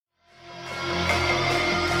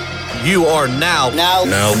You are now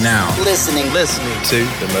listening to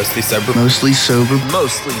the Mostly Sober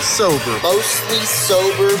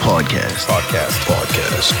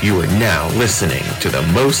podcast. You are now listening to the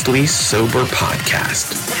Mostly Sober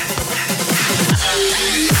podcast.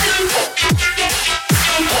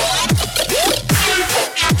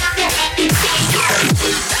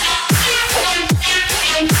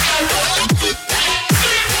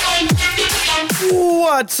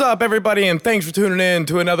 What's up, everybody, and thanks for tuning in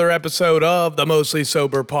to another episode of the Mostly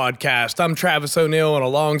Sober podcast. I'm Travis O'Neill, and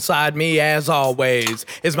alongside me, as always,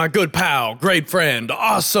 is my good pal, great friend,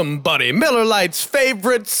 awesome buddy, Miller Lite's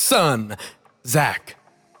favorite son, Zach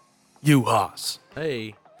Uhas.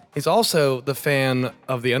 Hey. He's also the fan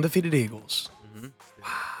of the undefeated Eagles.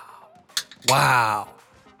 Wow.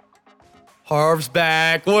 Harv's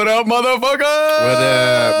back. What up, motherfucker?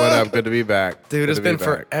 What up? Good to be back. Dude, it's been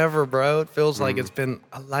back. forever, bro. It feels like it's been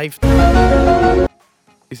a lifetime.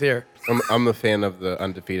 He's here. I'm a fan of the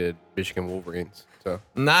undefeated Michigan Wolverines. So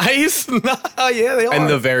Nice. Yeah, they are. and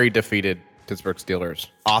the very defeated Pittsburgh Steelers,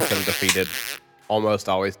 often defeated, almost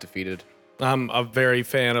always defeated. I'm a very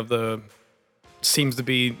fan of the seems to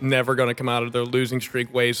be never going to come out of their losing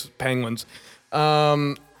streak ways Penguins.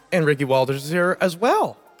 And Ricky Walters is here as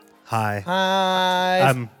well. Hi.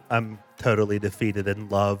 Hi. I'm totally defeated in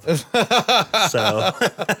love. So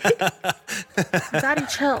Daddy,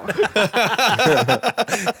 chill.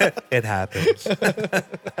 it happens.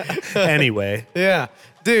 Anyway. Yeah.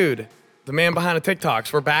 Dude, the man behind the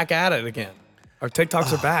TikToks, we're back at it again. Our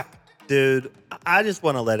TikToks are back. Dude, I just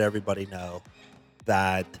want to let everybody know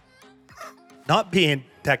that not being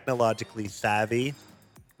technologically savvy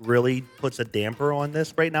really puts a damper on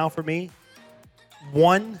this right now for me.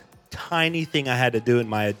 One tiny thing I had to do in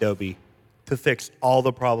my Adobe to fix all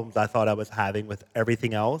the problems I thought I was having with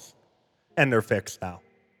everything else, and they're fixed now.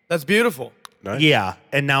 That's beautiful. Nice. Yeah,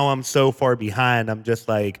 and now I'm so far behind, I'm just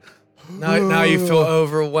like, Now you feel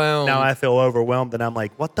overwhelmed. now I feel overwhelmed, and I'm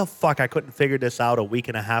like, what the fuck? I couldn't figure this out a week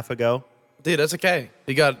and a half ago. Dude, that's okay.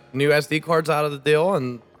 You got new SD cards out of the deal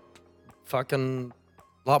and fucking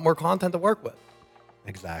a lot more content to work with.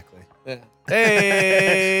 Exactly. Yeah.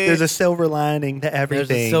 Hey. There's a silver lining to everything.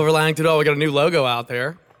 There's a silver lining to it all. We got a new logo out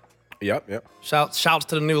there. Yep. Shouts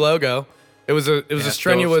to the new logo. It was a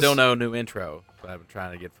strenuous. Still no new intro that I've been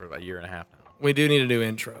trying to get for a year and a half now. We do need a new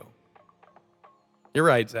intro. You're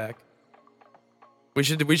right, Zach. We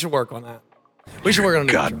should work on that. We should work on a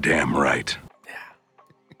new Goddamn right.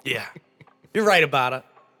 Yeah. You're right about it.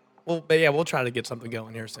 Well, but yeah, we'll try to get something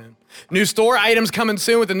going here soon. New store items coming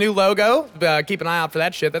soon with a new logo. Keep an eye out for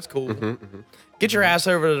that shit. That's cool. Get your ass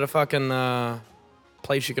over to the fucking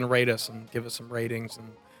place you can rate us and give us some ratings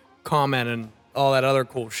and comment and all that other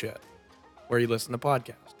cool shit where you listen to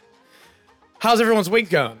podcasts. How's everyone's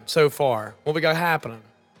week going so far? What we got happening?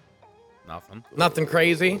 Nothing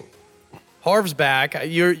crazy. Harv's back.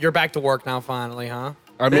 You're back to work now finally, huh?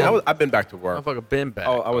 I mean, I've been back to work. I've fucking been back.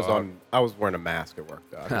 I was wearing a mask at work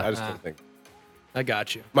though. I just didn't think. I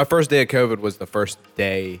got you. My first day of COVID was the first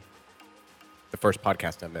day. The first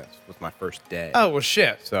podcast I missed was my first day. Oh, well,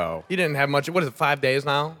 shit. So You didn't have much. What is it, 5 days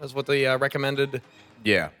now? That's what the recommended.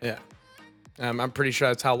 yeah. Yeah. I'm pretty sure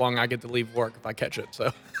that's how long I get to leave work if I catch it.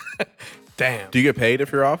 So, damn. Do you get paid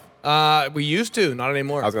if you're off? We used to, not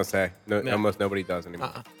anymore. I was gonna say No. almost nobody does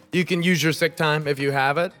anymore. You can use your sick time if you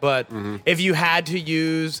have it, but if you had to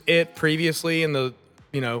use it previously in the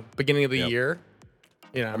beginning of the year,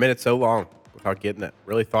 I mean, it's so long without getting it.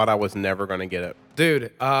 Really thought I was never gonna get it.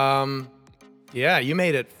 dude. Yeah, you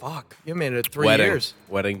made it. Fuck, you made it 3 years.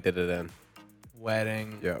 Wedding did it in.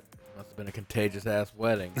 Wedding. Yep. Must have been a contagious ass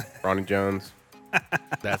wedding. Ronnie Jones.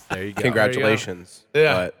 There you go. Congratulations.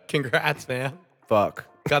 Yeah. But Congrats, man. fuck.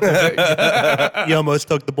 Got the. You almost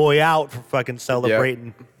took the boy out for fucking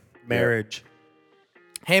celebrating marriage.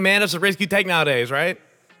 Hey, man, it's a risk you take nowadays, right?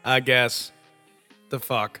 I guess. The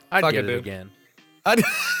fuck. I'd Fuck get it dude. again. Honestly,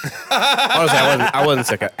 I wasn't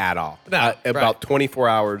sick at all. No, About right. 24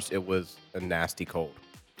 hours, it was a nasty cold.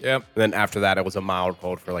 Yep. And then after that, it was a mild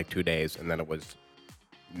cold for like 2 days, and then it was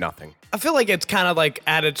nothing. I feel like it's kind of like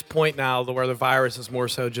at its point now where the virus is more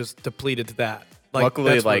so just depleted to that. Like,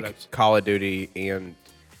 Luckily, that's what it like is. Call of Duty and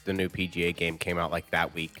the new PGA game came out like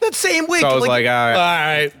that week. That same week. So I was like, all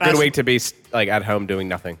right. good week to be like at home doing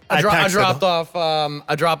nothing. I texted dropped off.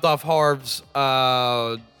 I dropped off Harv's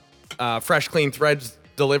Fresh Clean Threads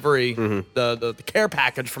delivery, the care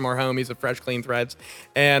package from our homies at Fresh Clean Threads,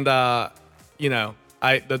 and the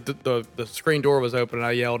screen door was open and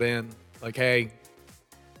I yelled in like, "Hey!"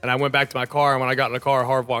 And I went back to my car, and when I got in the car,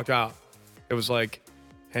 Harv walked out. It was like,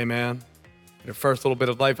 "Hey man, The first little bit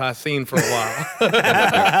of life I seen for a while.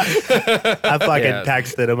 I fucking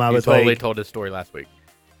texted him. I He was totally like, told his story last week.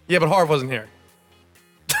 Yeah, but Harv wasn't here.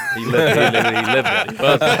 He lived it. He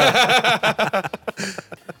was there.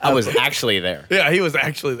 I was actually there. Yeah, he was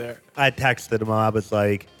actually there. I texted him. I was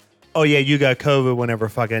like, oh, yeah, you got COVID whenever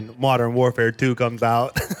fucking Modern Warfare 2 comes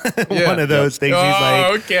out. Yeah. One of those things. Oh, He's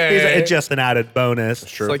like, okay. He's like, it's just an added bonus.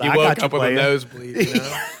 It's like you woke up with a nosebleed, you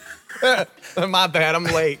know? My bad, I'm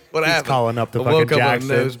late. What He's happened? calling up the I fucking woke up Jackson.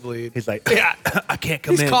 with a nosebleed. He's like, Yeah. I can't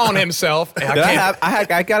come He's in. calling himself. Hey,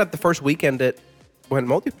 I got it the first weekend it went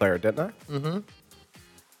multiplayer, didn't I?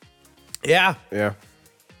 Yeah. Yeah.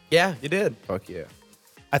 Yeah, you did. Fuck yeah.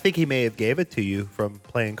 I think he may have gave it to you from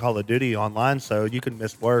playing Call of Duty online, so you can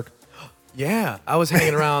miss work. Yeah. I was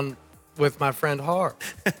hanging around with my friend Harv.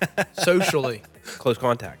 Socially. Close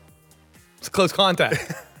contact. It's close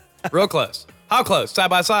contact. Real close. How close? Side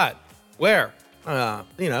by side. Where?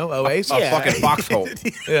 Oasis. A fucking foxhole.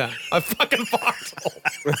 Yeah. A fucking foxhole.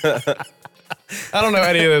 I don't know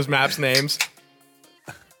any of those maps' names.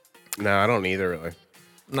 No, I don't either, really.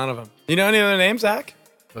 None of them. You know any of their names, Zach?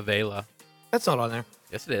 Favela. That's not on there.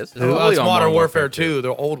 Yes, it is. It's totally on Modern Warfare 2,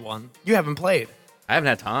 the old one. You haven't played. I haven't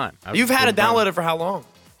had time. You've had it downloaded for how long?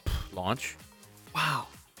 Launch. Wow.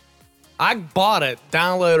 I bought it,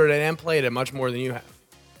 downloaded it, and played it much more than you have.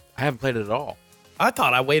 I haven't played it at all. I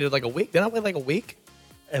thought I waited like a week. Didn't I wait like a week?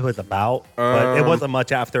 It was about, but it wasn't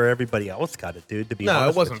much after everybody else got it, dude, to be No,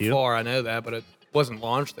 honest it wasn't with you. far. I know that, but it wasn't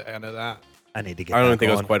launch day. I know that. I need to get I don't back think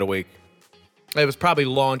it was on. quite a week. It was probably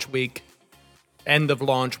launch week, end of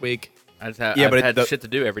launch week. I just had, Yeah, I've but had the- shit to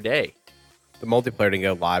do every day. The multiplayer didn't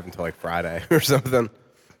go live until like Friday or something.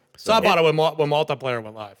 So I bought it when multiplayer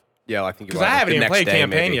went live. Yeah, I think you Because I haven't even played campaign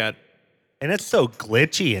maybe. yet. And it's so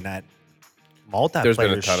glitchy in that There's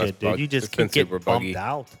been a multiplayer ton of shit, dude. bug- You just it's been keep super getting bumped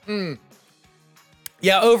buggy. out.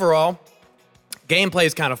 Yeah, overall, gameplay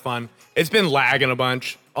is kind of fun. It's been lagging a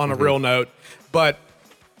bunch on a real note, but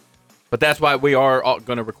But that's why we are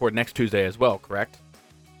going to record next Tuesday as well, correct?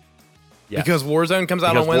 Yes. because Warzone comes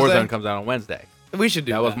out Because on Wednesday, Warzone comes out on Wednesday. we should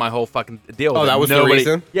do that. That was my whole fucking deal. Oh, that was the nobody,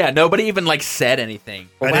 reason? Yeah, nobody even like said anything.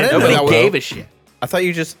 I didn't know Nobody that. gave a shit. I thought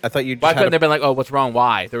you just Why had couldn't a- they have been like, oh, what's wrong?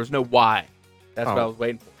 Why? There was no why. That's what Oh. I was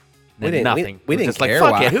waiting for. We And didn't- nothing. we It was didn't just like, care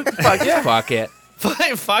fuck why. it. Who fuck it.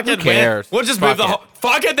 Fuck it, cares? man. We'll just Fuck move the it. whole.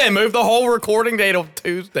 Fuck it, then move the whole recording date to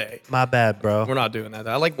Tuesday. My bad, bro. We're not doing that.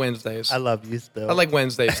 I like Wednesdays. I love you still. I like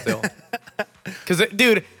Wednesdays still. Because,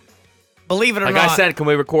 dude, believe it or Like not, I said, can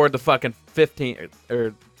we record the fucking 15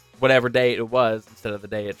 or whatever date it was instead of the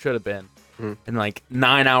day it should have been? And like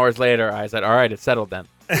 9 hours later, I said, all right, it's settled then.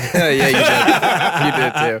 Yeah, you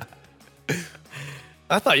did. You did too.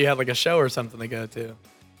 I thought you had like a show or something to go to.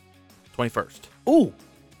 21st. Ooh,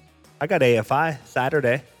 I got AFI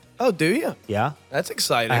Saturday. Oh, do you? Yeah, That's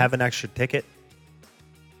exciting. I have an extra ticket.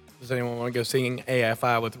 Does anyone want to go sing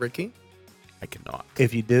AFI with Ricky? I cannot.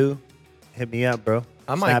 If you do, hit me up, bro.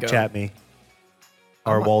 I might go. Snapchat me.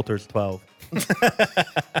 Or Walters 12.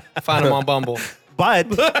 Find him on Bumble.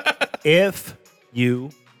 But if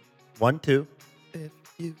you want to,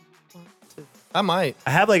 I might.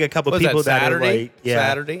 I have like a couple Was that people that are Saturday? like, yeah,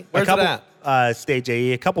 Saturday? Where's a couple, it at? Stage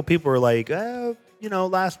AE. A couple people were like,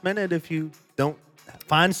 last minute, if you don't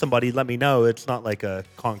find somebody, let me know. It's not like a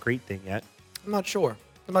concrete thing yet. I'm not sure.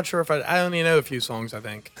 I'm not sure if I only know a few songs, I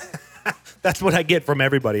think. That's what I get from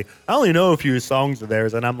everybody. I only know a few songs of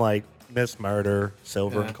theirs, and I'm like, Miss Murder,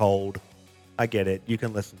 Silver Yeah. and Cold. I get it. You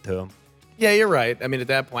can listen to them. Yeah, you're right. I mean, at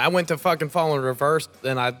that point, I went to fucking Fall in Reverse,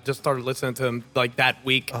 and I just started listening to them like that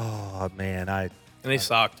week, Oh man, and they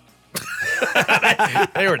sucked.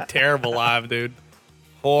 They were terrible live, dude.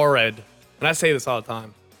 Horrid. And I say this all the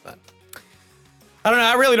time. But I don't know.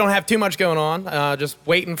 I really don't have too much going on. Just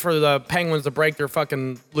waiting for the Penguins to break their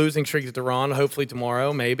fucking losing streak that they're on. Hopefully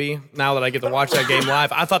tomorrow, maybe. Now that I get to watch that game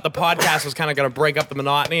live, I thought the podcast was kind of going to break up the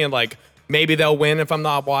monotony and like maybe they'll win if I'm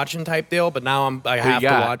not watching type deal. But now I have to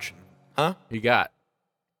got? watch. Who you got?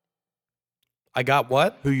 I got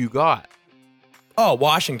what? Who you got? Oh,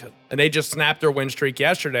 Washington. And they just snapped their win streak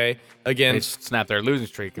yesterday They against snapped their losing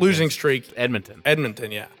streak. losing against streak Edmonton.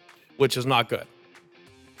 Edmonton, yeah, which is not good.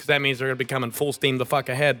 Because that means they're going to be coming full steam the fuck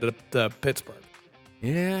ahead to Pittsburgh.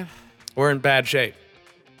 Yeah. We're in bad shape.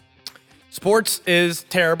 Sports is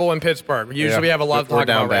terrible in Pittsburgh. Usually we have a lot to We're talk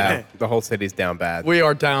down about right bad. now. The whole city's down bad. We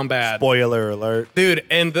are down bad. spoiler alert. Dude,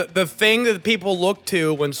 and the thing that people look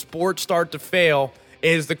to when sports start to fail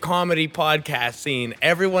is the comedy podcast scene.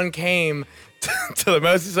 Everyone came to the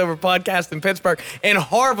Mostly Sober podcast in Pittsburgh, and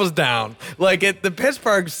Harv was down. Like, the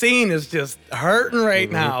Pittsburgh scene is just hurting right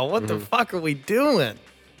now. What the fuck are we doing?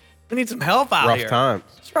 We need some help out here. Rough times.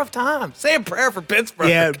 It's rough times. Say a prayer for Pittsburgh.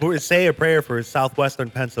 Yeah, say a prayer for Southwestern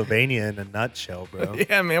Pennsylvania in a nutshell, bro.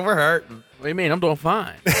 Yeah, man, we're hurting. What do you mean? I'm doing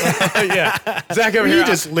fine. Yeah, Zach over You here.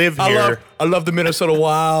 just live I here. love the Minnesota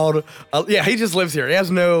Wild. Yeah, he just lives here. There's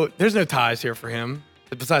no ties here for him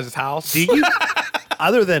besides his house. Do you,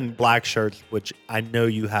 other than black shirts, which I know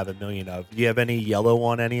you have a million of, do you have any yellow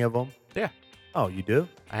on any of them? Yeah. Oh, you do?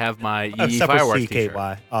 I have my Yee Except for fireworks t-shirt.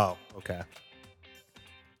 CKY. Oh, okay.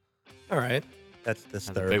 All right, That's Has a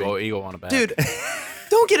disturbing. big old eagle on the back. dude,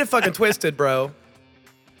 don't get it fucking twisted, bro.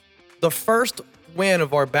 The first win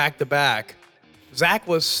of our back-to-back, Zach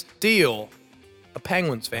was still a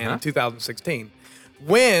Penguins fan in 2016.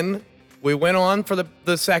 When we went on for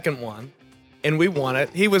the second one and we won it,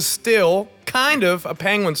 he was still kind of a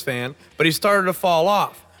Penguins fan, but he started to fall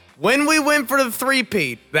off. When we went for the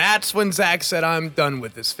three-peat, that's when Zach said, I'm done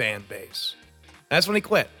with this fan base. That's when he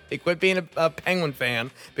quit. He quit being a Penguin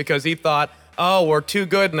fan because he thought, oh, we're too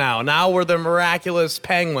good now. Now we're the miraculous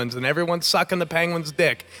Penguins, and everyone's sucking the Penguins'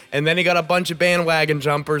 dick. And then he got a bunch of bandwagon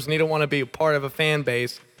jumpers, and he didn't want to be a part of a fan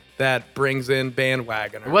base that brings in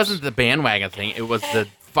bandwagoners. It wasn't the bandwagon thing. It was the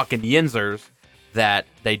fucking Yinzers that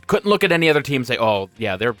they couldn't look at any other team and say, oh,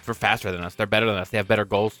 yeah, they're faster than us. They're better than us. They have better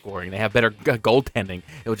goal scoring. They have better goaltending.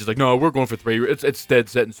 It was just like, no, we're going for 3. It's dead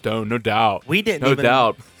set in stone. No doubt. We didn't No even-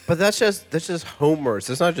 doubt. But that's just homers.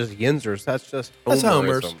 It's not just Yinzers. That's just That's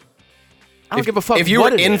homers. homerism. I don't give a fuck If you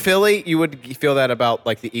what were it in is. Philly, you would feel that about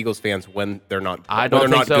like the Eagles fans when they're not. I when don't they're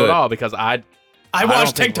think not so good. at all because I I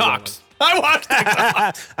watch don't think we're TikToks. I watch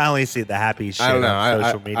TikToks. I only see the happy shit I don't know. on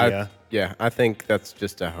social media. Yeah, I think that's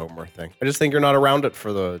just a homer thing. I just think you're not around it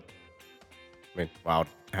for the. I mean, Wild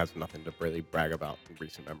has nothing to really brag about in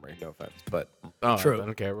recent memory. No offense, but Oh, True. I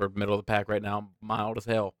don't care. We're middle of the pack right now. Mild as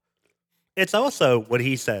hell. It's also what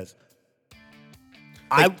he says.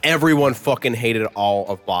 everyone fucking hated all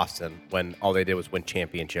of Boston when all they did was win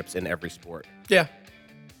championships in every sport. Yeah.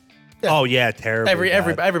 Oh yeah, terrible.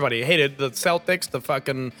 Everybody hated the Celtics,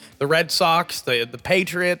 the Red Sox, the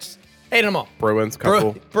Patriots. Hated them all. Bruins,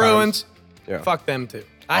 couple Bruins. times. Yeah. Fuck them too.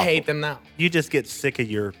 I hate them now. You just get sick of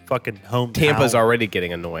your fucking hometown. Tampa's already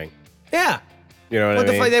getting annoying. Yeah. You know what What I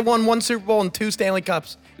the mean? fuck? They won 1 Super Bowl and 2 Stanley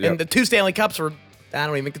Cups. Yep. And the 2 Stanley Cups were, I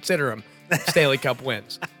don't even consider them Stanley Cup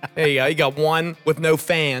wins. There you go. You got one with no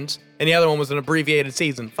fans, and the other one was an abbreviated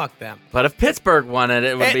season. Fuck them. But if Pittsburgh won it,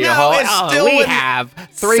 it would be No, a whole. it still We wouldn't- have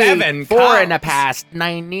 7 4 in the cups. past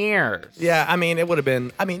 9 years. Yeah, I mean, it would have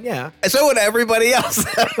been, yeah. So would everybody else.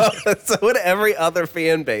 So would every other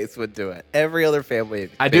fan base would do it. Every other family.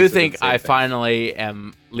 I base do would do think the same I thing. finally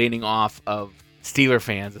am leaning off of Steeler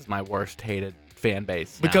fans as my worst hated fan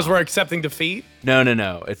base. Because now. we're accepting defeat?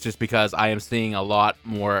 No. It's just because I am seeing a lot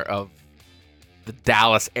more of the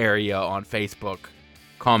Dallas area on Facebook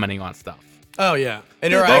commenting on stuff. Oh, yeah.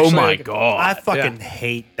 And they're Oh actually, my like, god! I fucking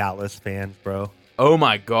hate Dallas fans, bro. Oh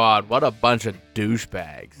my god! What a bunch of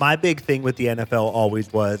douchebags. My big thing with the NFL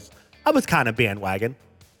always was I was kind of bandwagon.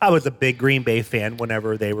 I was a big Green Bay fan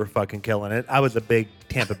whenever they were fucking killing it. I was a big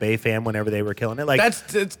Tampa Bay fan whenever they were killing it. Like That's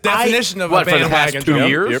definition of What, a for the past bandwagon. 2 Joe.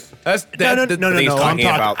 years? Yep. That's no. he's I'm talking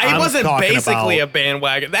about- talking. It wasn't talking basically about a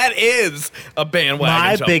bandwagon. That is a bandwagon.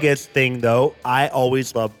 my jumper. biggest thing, though. I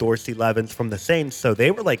always loved Dorsey Levens from the Saints, so they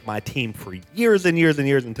were like my team for years and years and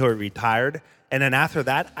years until he retired. And then after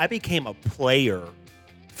that, I became a player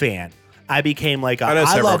fan. I became like I know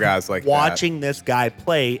several love guys like that. watching this guy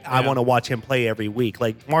play. I Yeah. want to watch him play every week.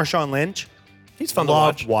 Like Marshawn Lynch. He's fun to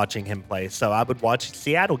Loved watch. watching him play. So I would watch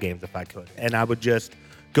Seattle games if I could. And I would just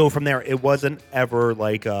go from there. It wasn't ever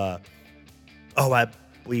like, I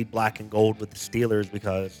bleed black and gold with the Steelers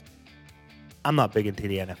because I'm not big into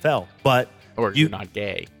the NFL. But Or you're not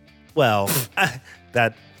gay. well,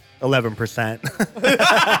 that 11%.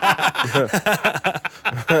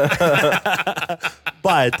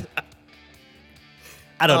 But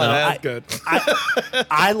I don't Oh, know. that's good.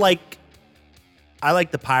 I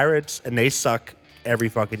like the Pirates, and they suck every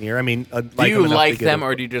fucking year. I mean, Do you enough to like get them, a-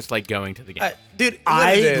 or do you just like going to the game? Dude, I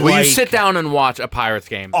what it is- Will you like- sit down and watch a Pirates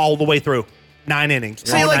game? all the way through 9 innings?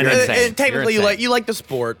 See, All like, 9 you're innings. insane. and technically, You're you like the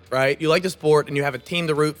sport, right? You like the sport, and you have a team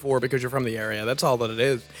to root for because you're from the area. That's all that it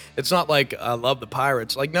is. It's not like I love the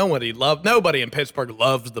Pirates. Like nobody in Pittsburgh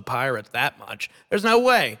loves the Pirates that much. There's no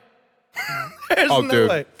way. There's Oh, no dude,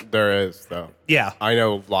 way. there is though. Yeah. I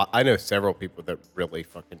know I know several people that really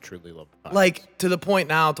fucking truly love the Pirates. Like to the point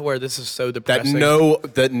now to where this is so that depressing. know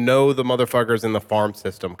the motherfuckers in the farm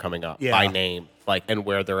system coming up Yeah. by name, like and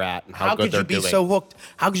where they're at and how, How good could they're you be doing. so hooked?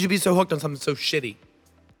 How could you be so hooked on something so shitty?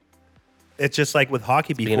 It's just like with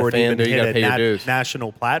hockey being before a it fan, even dude, you gotta hit pay your a dues.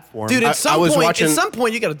 national platform. Dude, I was watching- at some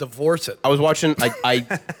point, you got to divorce it. I was watching I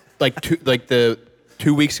like the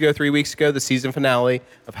 3 weeks ago, the season finale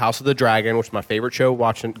of House of the Dragon, which is my favorite show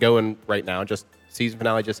going right now. Just season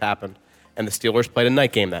finale just happened, and the Steelers played a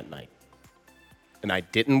night game that night. And I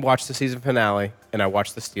didn't watch the season finale, and I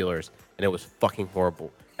watched the Steelers, and it was fucking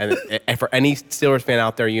horrible. And for any Steelers fan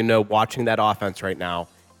out there, watching that offense right now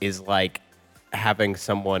is like having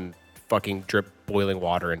someone fucking drip boiling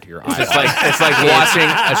water into your eyes. It's like watching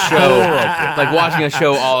a show, like watching a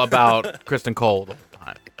show all about Kristen Cole the whole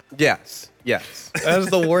time. Yes. That was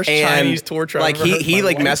the worst Chinese torture. Like I've ever heard he in my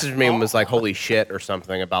like life. messaged me and was like, "Holy shit" or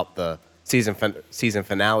something about the season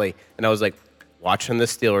finale, and I was like, "Watching the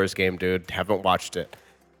Steelers game, dude. Haven't watched it."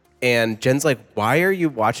 And Jen's like, "Why are you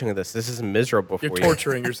watching this? This is miserable for You're you."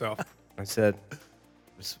 torturing yourself. I said,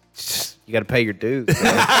 "You got to pay your dues.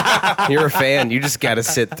 Man. You're a fan. You just got to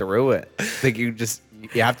sit through it. Like you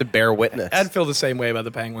have to bear witness." I'd feel the same way about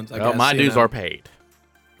the Penguins. I Well, guess, my you dues know. are paid.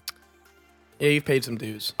 Yeah, you've paid some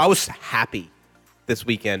dues, I was happy this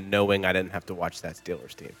weekend knowing I didn't have to watch that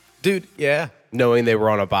Steelers team, dude. Yeah, knowing they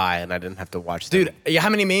were on a bye and I didn't have to watch them. dude. Yeah, how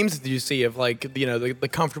many memes did you see of like the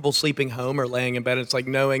comfortable sleeping home or laying in bed? It's like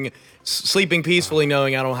sleeping peacefully,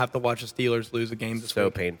 knowing I don't have to watch the Steelers lose a game this So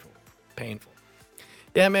week. painful.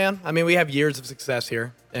 Yeah, man. I mean, we have years of success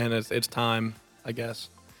here, and it's time, I guess.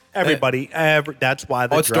 Everybody, that's why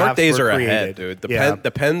the It's dark drafts days were are created. ahead, dude. Yeah.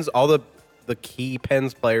 The Pens, all the key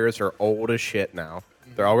Pens players are old as shit now.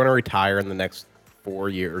 They're all going to retire in the next 4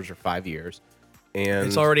 years or 5 years. And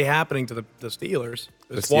It's already happening to the Steelers.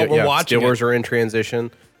 the It's what we're watching. Steelers are in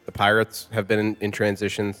transition. The Pirates have been in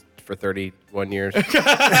transition for 31 years.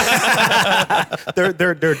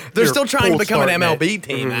 They're still trying to full become an starting it. MLB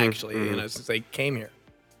team, actually. Since they came here.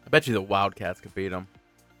 I bet you the Wildcats could beat them.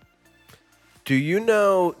 Do you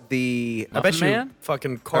know the I bet you man?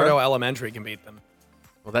 fucking Cardell Elementary can beat them.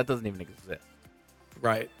 Well, that doesn't even exist.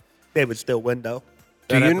 Right. They would still win though.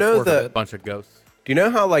 Do They'd you have to know forfeit the it. Bunch of ghosts. Do you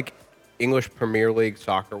know how like English Premier League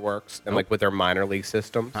soccer works and like with their minor league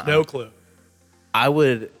systems? No clue. I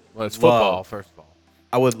would Well, it's love- football, first of all.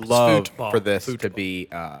 I would love football. for this to Football. be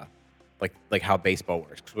like how baseball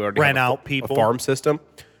works, because we already Rent have out people. a farm system.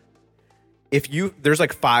 If there's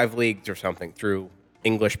like 5 leagues or something through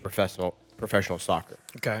English professional soccer.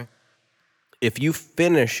 Okay. If you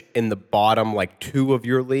finish in the bottom like 2 of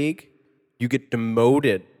your league, you get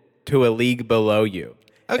demoted to a league below you.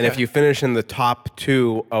 And if Okay. you finish in the top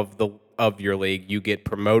 2 of your league, you get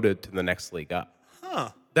promoted to the next league up.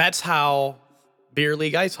 That's how beer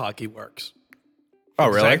league ice hockey works. Oh,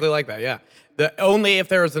 really? Exactly like that, yeah. Only if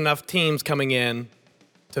there was enough teams coming in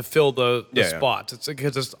to fill the Yeah, yeah. spots. It's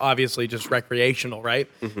because it's obviously just recreational, right?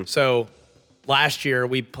 Mm-hmm. So last year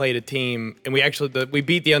we played a team and we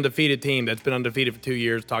beat the undefeated team that's been undefeated for 2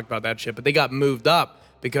 years, talked about that shit, but they got moved up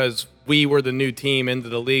because we were the new team into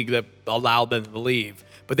the league that allowed them to leave.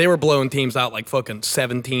 But they were blowing teams out like fucking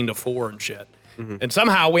 17-4 and shit. Mm-hmm. And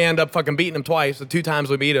somehow we end up fucking beating them twice. The 2 times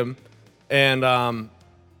we beat them. And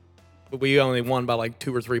but we only won by like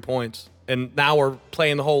 2 or 3 points. And now we're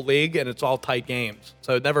playing the whole league, and it's all tight games.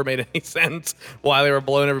 So it never made any sense why they were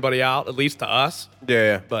blowing everybody out, at least to us.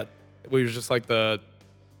 Yeah. But we was just like the,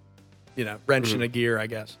 wrench Mm-hmm. in a gear, I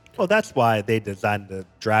guess. Well, that's why they designed the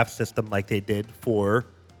draft system like they did for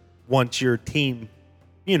once your team,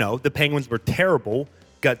 the Penguins were terrible,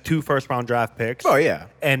 got 2 first-round draft picks. Oh, yeah.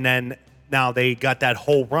 And then now they got that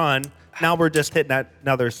whole run. Now we're just hitting that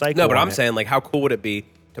another cycle. No, but on I'm it. saying, like, how cool would it be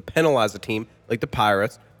to penalize a team like the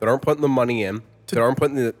Pirates that aren't putting the money in, that aren't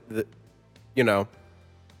putting the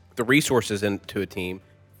resources into a team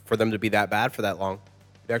for them to be that bad for that long?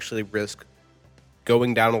 You'd actually risk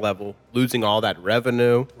going down a level, losing all that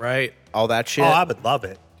revenue, Right. all that shit. Oh, I would love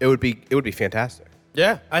it. It would be fantastic.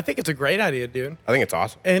 Yeah, I think it's a great idea, dude. I think it's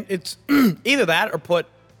awesome. And it's either that or put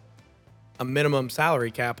a minimum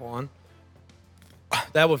salary cap on.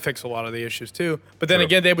 That would fix a lot of the issues too. But then True.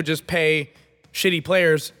 again, they would just pay shitty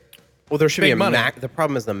players. Well, there should be Big a money. the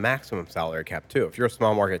problem is the maximum salary cap too. If you're a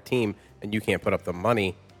small market team and you can't put up the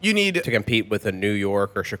money You need to compete with a New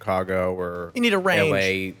York or Chicago or You need a range.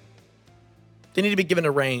 LA, they need to be given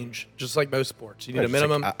a range, just like most sports. You need a just like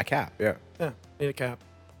minimum. a cap, yeah. Yeah, need a cap.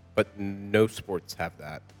 But no sports have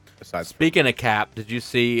that. Besides, Speaking of Cap, did you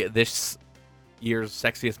see this year's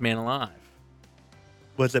Sexiest Man Alive?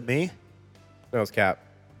 Was it me? no, it's cap.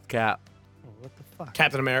 Cap. Oh, what the fuck?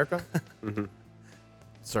 Captain America.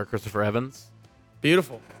 Sir Christopher Evans.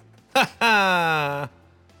 Beautiful. I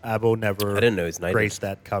will never I didn't know he's knighted. grace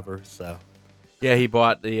that cover, so. Yeah, he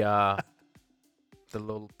bought the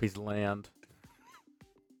little piece of land.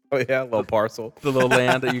 Oh yeah, a little parcel. The little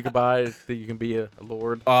land that you can buy that you can be a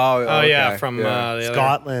lord. Oh, Oh yeah, okay. from Yeah. the other-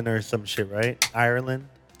 Scotland or some shit, right? Ireland?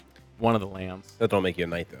 One of the lands. That don't make you a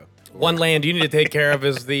knight though. One land you need to take care of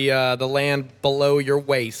is the land below your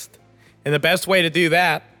waist. And the best way to do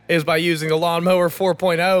that is by using the Lawnmower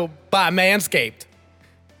 4.0 by Manscaped.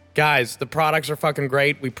 Guys, the products are fucking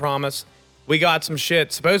great, we promise. We got some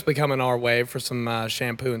shit supposed to be coming our way for some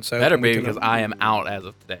shampoo and soap. Better and we be can- because I am out as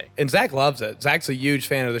of today. And Zach loves it. Zach's a huge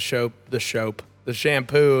fan of the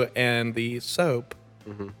shampoo and the soap.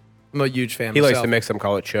 I'm a huge fan. He likes myself. to make some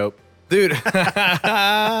call it choke. Dude,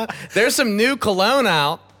 there's some new cologne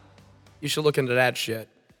out. You should look into that shit.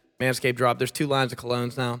 Manscaped dropped. There's 2 lines of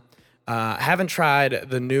colognes now. Haven't tried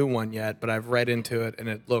the new one yet, but I've read into it, and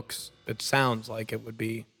it sounds like it would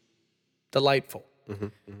be delightful.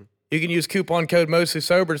 You can use coupon code Mostly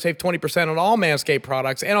Sober to save 20% on all Manscaped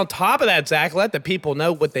products. And on top of that, Zach, let the people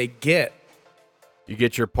know what they get. You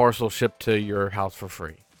get your parcel shipped to your house for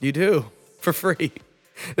free. You do, for free.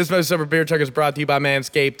 This Most Sober Beer Truck is brought to you by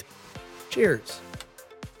Manscaped. Cheers.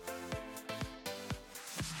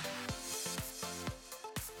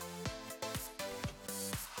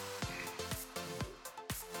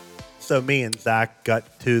 So me and Zach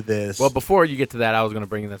got to this. Well, before you get to that, I was going to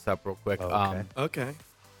bring this up real quick. Okay. Okay.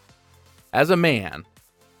 As a man,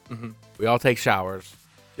 we all take showers.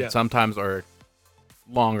 Yeah. That sometimes are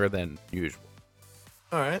longer than usual.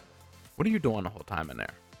 All right. What are you doing the whole time in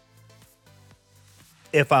there?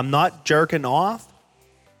 If I'm not jerking off,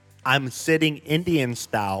 I'm sitting Indian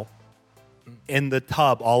style in the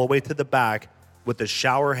tub all the way to the back with the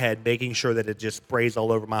shower head, making sure that it just sprays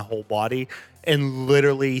all over my whole body and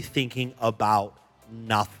literally thinking about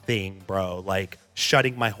nothing, bro. Like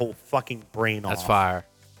shutting my whole fucking brain off. That's fire.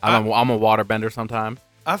 I'm a waterbender sometimes.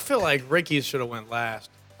 I feel like Ricky's should have went last.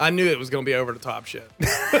 I knew it was going to be over the top shit.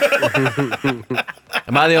 Am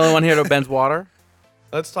I the only one here that bends water?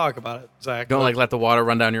 Let's talk about it, Zach. Don't like let the water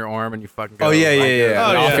run down your arm and you fucking go. Oh, yeah. Oh,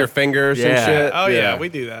 And off yeah. your fingers and Yeah. shit. Oh, yeah, we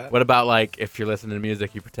do that. What about like if you're listening to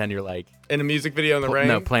music, you pretend you're like In a music video in the rain?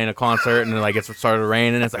 no, playing a concert and then like it's started to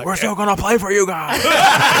rain and it's like we're still gonna play for you guys.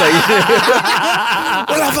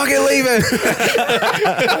 We're not fucking leaving.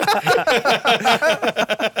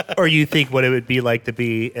 Or you think what it would be like to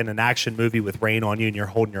be in an action movie with rain on you and you're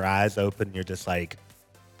holding your eyes open and you're just like,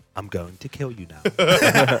 I'm going to kill you now.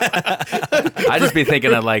 I just be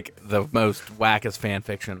thinking of like the most wackest fan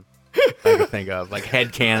fiction I could think of, like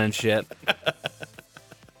headcanon shit.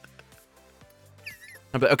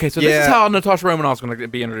 But, okay, so this is Yeah. how Natasha Romanoff's going to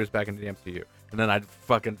be introduced back into the MCU, and then I'd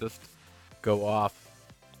fucking just go off.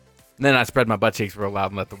 And then I spread my butt cheeks real loud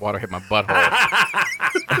and let the water hit my butthole.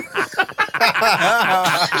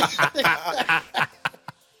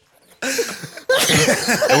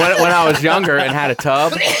 And when I was younger and had a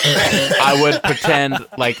tub, I would pretend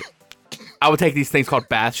like I would take these things called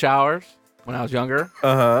bath showers when I was younger,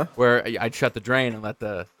 where I'd shut the drain and let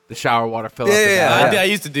the shower water fill up the bath. I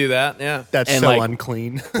used to do that, yeah. That's And, so like,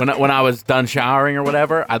 unclean. When I was done showering or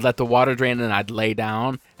whatever, I'd let the water drain and I'd lay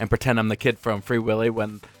down and pretend I'm the kid from Free Willy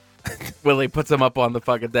when Willie puts him up on the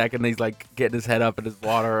fucking deck and he's like getting his head up and his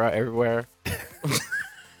water everywhere.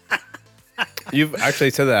 You've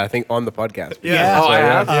actually said that, I think, on the podcast. Yeah. Oh, I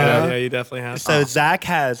have? Yeah, you definitely have. So Zach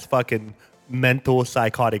has fucking mental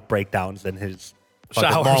psychotic breakdowns in his fucking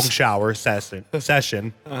Showers. long shower session.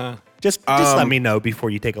 Just let me know before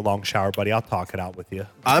you take a long shower, buddy. I'll talk it out with you.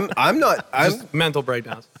 I'm not. Mental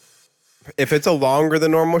breakdowns. If it's a longer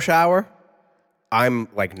than normal shower, I'm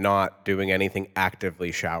like not doing anything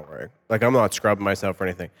actively showering. Like I'm not scrubbing myself or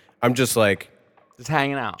anything. I'm just like Just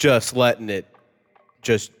hanging out. just letting it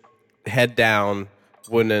just head down,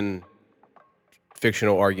 winning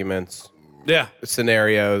fictional arguments, Yeah.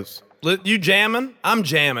 scenarios. You jamming? I'm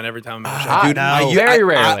jamming every time I'm in the shower. Dude, no. Very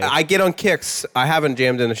rarely. I get on kicks. I haven't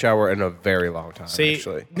jammed in the shower in a very long time. See,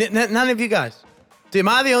 actually. none of you guys. Dude, am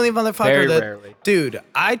I the only motherfucker Very that? rarely. Dude,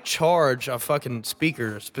 I charge a fucking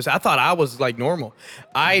speaker. I thought I was like normal.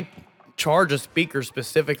 I charge a speaker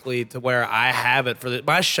specifically to where I have it for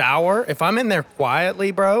my shower. If I'm in there quietly,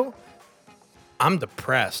 bro, I'm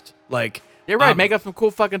depressed. Like You're right. Make up some cool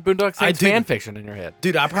fucking Boondock Saints do. fan fiction in your head.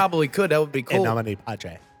 dude, I probably could. That would be And cool. nominate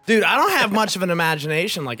Padre. Dude, I don't have much of an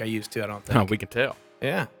imagination like I used to. I don't think. Oh, we can tell.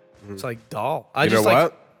 Yeah, it's like dull. I You just know like.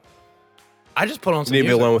 what? I just put on some You need to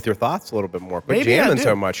be music. alone with your thoughts a little bit more. Quit Maybe I jamming do.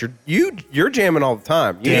 so much. You're jamming all the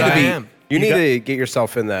time. You Yeah, need to I be. am. You You need got- to get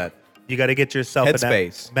yourself in that. You got to get yourself in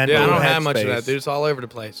Headspace. that mental Yeah, I don't have much of headspace. that, dude. It's all over the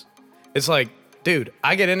place. It's like, dude,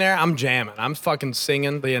 I get in there, I'm jamming. I'm fucking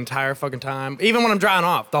singing the entire fucking time. Even when I'm drying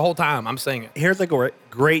off, the whole time I'm singing. Here's a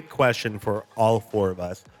great question for all four of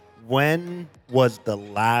us. When was the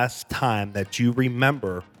last time that you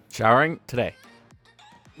remember Showering today.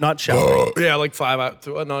 not showering? Yeah, like 5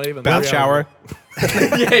 hours, not even. Bath 3 shower.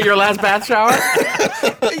 hours. Yeah, your last bath shower?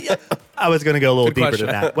 I was going to go a little Good deeper question.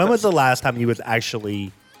 than that. When was the last time you was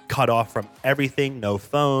actually cut off from everything? No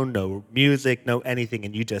phone, no music, no anything,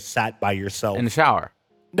 and you just sat by yourself? In the shower.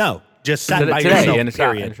 No, just sat Today, by yourself. in the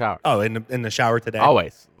shower, period. in the shower. Oh, in the shower today.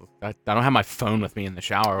 Always. I don't have my phone with me in the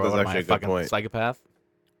shower. That's What am actually I, a good fucking point. psychopath?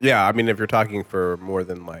 Yeah, I mean, if you're talking for more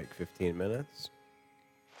than like 15 minutes,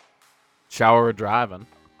 Shower or driving.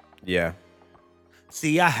 yeah.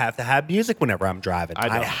 See, I have to have music whenever I'm driving. I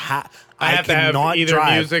don't. I have to have cannot either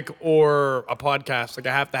drive music or a podcast. Like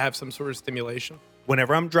I have to have some sort of stimulation.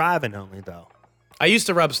 whenever I'm driving only though. I used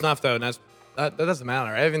to rub snuff though, and that doesn't matter.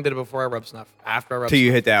 I even did it before I rubbed snuff. After I rubbed Till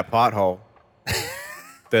you snuff. hit that pothole,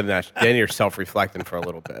 then you're self-reflecting for a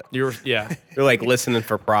little bit. You're You're like listening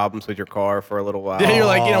for problems with your car for a little while. Yeah, you're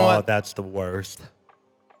like, you know Oh, what? that's the worst.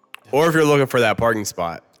 Or if you're looking for that parking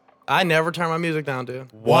spot. I never turn my music down, dude.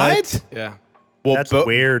 What? Yeah. Well, That's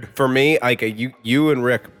weird. For me, like you and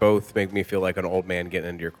Rick both make me feel like an old man getting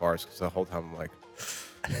into your cars because the whole time I'm like,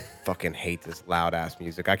 fucking hate this loud ass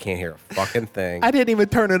music. I can't hear a fucking thing. I didn't even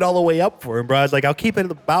turn it all the way up for him, bro. I was like, I'll keep it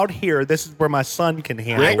about here. This is where my son can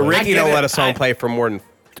handle it. Ricky don't let a song play for more than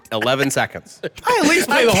 11 seconds. I at least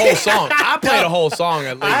play the whole song. I played a whole song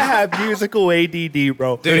at least. I have musical ADD,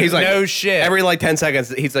 bro. Dude, he's like, no shit. Every like 10 seconds,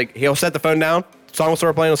 he's like, he'll set the phone down. Song will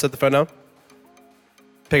start playing. He'll set the phone down.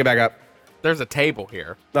 Pick it back up. There's a table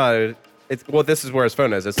here. No, this is where his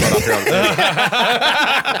phone is. It's not up here on the table.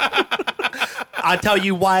 I'll tell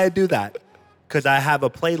you why I do that. Because I have a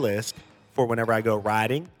playlist for whenever I go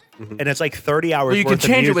riding, and it's like 30 hours Well, you worth can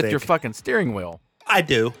change of it with music. your fucking steering wheel. I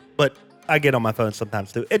do, but I get on my phone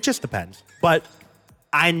sometimes too. It just depends. But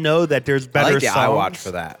I know that there's I better like the songs. iWatch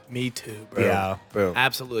for that. Me too, bro. Yeah. Boom.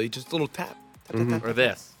 Absolutely. Just a little tap. Tap, tap, tap. Or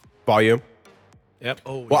this. Volume. Yep.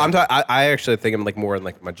 Oh, Well, yeah. I actually think I'm like more in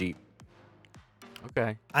like my Jeep.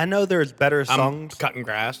 Okay. I know there's better I'm songs cutting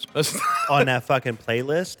grass. on that fucking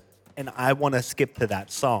playlist, and I want to skip to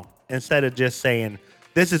that song instead of just saying,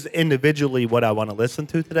 this is individually what I want to listen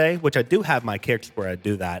to today, which I do have my kicks where I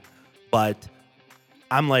do that. But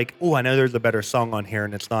I'm like, oh, I know there's a better song on here,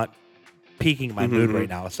 and it's not piquing my mood right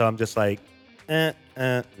now. So I'm just like, no,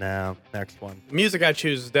 next one. Music I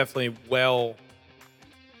choose is definitely well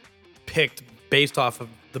picked based off of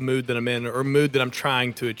the mood that I'm in or mood that I'm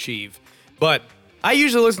trying to achieve. But I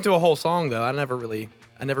usually listen to a whole song though. I never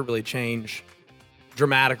really change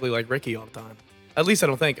dramatically like Ricky all the time. At least I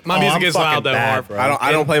don't think. My music I'm is loud fucking though, bad, Harv. bro.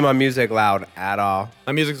 I don't play my music loud at all.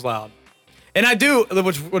 My music's loud. And I do,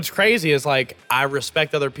 what's crazy is like I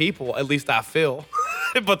respect other people, at least I feel.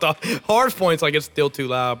 But the Harv's point's like it's still too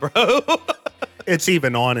loud, bro. It's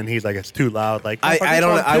even on, and he's like, it's too loud. Like, I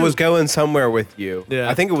don't know. I was going somewhere with you. Yeah.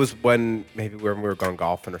 I think it was when we were going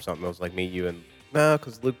golfing or something. It was like me, you, and no,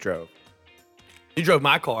 because Luke drove. You drove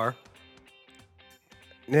my car.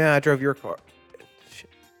 Yeah, I drove your car. Shit.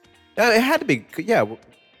 It had to be, yeah,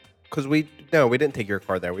 because we didn't take your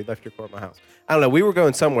car there. We left your car at my house. I don't know. We were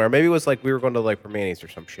going somewhere. Maybe it was like we were going to like Permanis or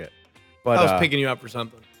some shit. But I was picking you up for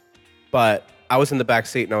something. But I was in the back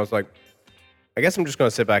seat and I was like, I guess I'm just going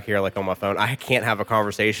to sit back here like on my phone. I can't have a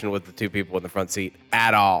conversation with the two people in the front seat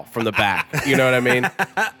at all from the back. You know what I mean?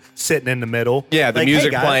 sitting in the middle. Yeah, the Like, hey,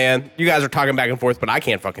 music guys. playing. You guys are talking back and forth, but I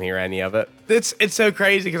can't fucking hear any of it. It's so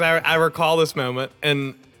crazy because I recall this moment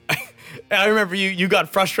and I remember you got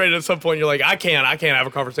frustrated at some point. You're like, I can't have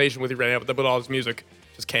a conversation with you right now with all this music.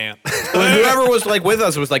 Just can't. Whoever was like with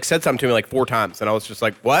us was like said something to me like 4 times, and I was just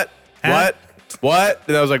like, what? What?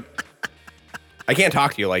 And I was like, I can't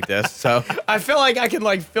talk to you like this. So I feel like I can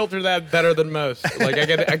like filter that better than most. Like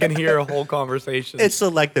I can hear a whole conversation. It's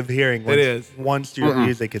selective hearing. Once, is. Once your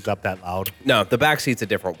music is up that loud. no, the back seat's a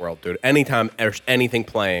different world, dude. Anytime there's anything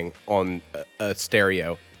playing on a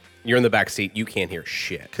stereo, you're in the back seat, you can't hear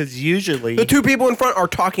shit. Because usually, The 2 people in front are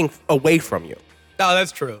talking away from you. No,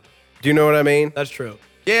 that's true. Do you know what I mean? That's true.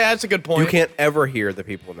 Yeah, that's a good point. You can't ever hear the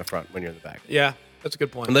people in the front when you're in the back. Yeah, that's a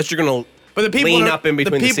good point. Unless you're going to But the people lean in up in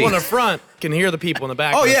between the people in the seats. front can hear the people in the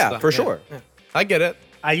back. Oh, That's yeah, the- for sure. Yeah. I get it.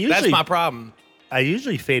 I That's usually my problem. I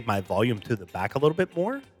usually fade my volume to the back a little bit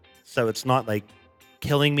more, so it's not like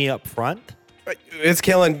killing me up front. It's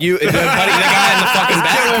killing you. Buddy, the guy in the fucking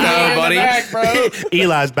back, buddy.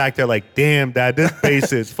 Eli's back there like, damn, Dad, this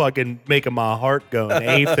bass is fucking making my heart go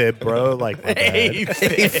AFib, bro. Like, my bad.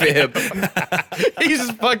 AFib. He's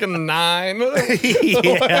just fucking 9. Yeah. He's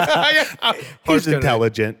He's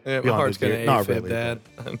intelligent. Yeah, be my heart's honest with gonna you. Not AFib, really. Dad.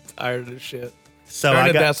 I'm tired of this shit. So Turn I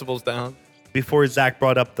the got, decibels down. before Zach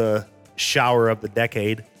brought up the shower of the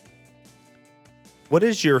decade, what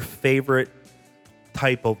is your favorite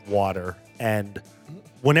type of water? And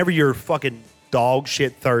whenever you're fucking dog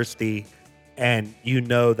shit thirsty and you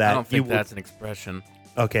know that I don't think you that's an expression.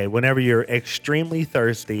 Okay, whenever you're extremely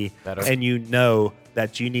thirsty Better. and you know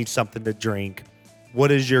that you need something to drink,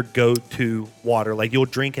 what is your go-to water? Like you'll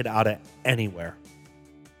drink it out of anywhere.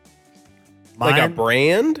 Like a Mine-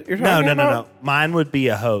 brand? You're No, talking no, no, about? no. Mine would be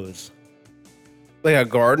a hose, Like a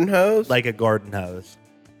garden hose? like a garden hose.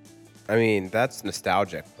 I mean, that's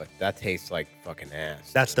nostalgic, but that tastes like fucking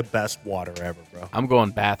ass. That's the best water ever, bro. I'm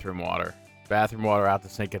going bathroom water. Bathroom water out the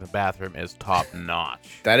sink in the bathroom is top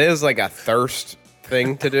notch. That is like a thirst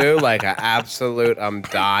thing to do. Like an absolute, I'm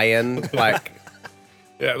dying. Like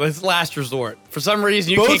Yeah, it's last resort. For some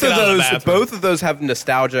reason, you can't both get of out of the those, bathroom. both of those have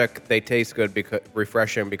nostalgic. They taste good because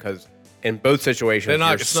refreshing because in both situations They're not-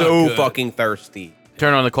 you're it's not so good. fucking thirsty.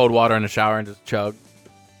 Turn on the cold water in the shower and just chug.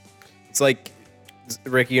 It's like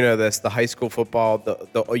Rick, you know this. The high school football, the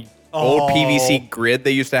old Oh. PVC grid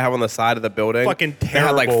they used to have on the side of the building. Fucking They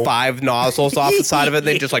had like terrible. 5 nozzles off the side of it. And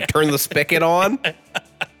they just like turn the spigot on.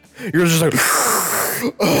 You're just like,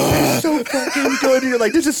 So fucking good. You're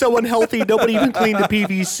like, this is so unhealthy. Nobody even cleaned the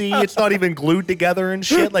PVC. It's not even glued together and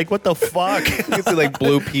shit. Like, what the fuck? you can see like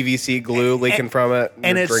blue PVC glue leaking from it.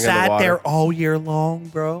 And You're it drinking the sat water. there all year long,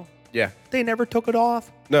 bro. Yeah. They never took it off.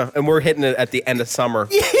 No, and we're hitting it at the end of summer.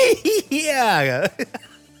 Yeah.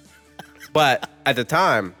 But at the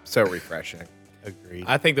time, so refreshing. Agreed.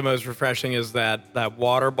 I think the most refreshing is that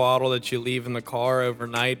water bottle that you leave in the car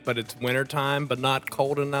overnight, but it's wintertime, but not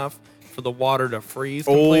cold enough for the water to freeze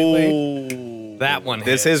completely. Oh, That one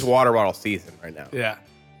This hits. is water bottle season right now. Yeah.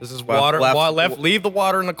 This is Well, water. left- Leave the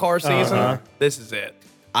water in the car season. This is it.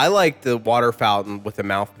 I like the water fountain with the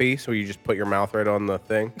mouthpiece, where you just put your mouth right on the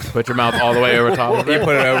thing. Put your mouth all the way over top of You it.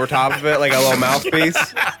 put it over top of it like a little mouthpiece.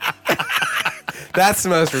 That's the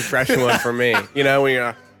most refreshing one for me. You know, when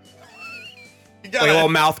you're like a little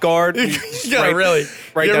mouth guard. You gotta really,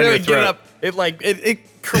 right you down your really get throat. up.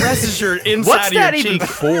 It caresses your inside What's of your that even cheek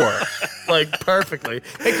for? like perfectly.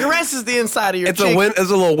 It caresses the inside of your It's cheek. it's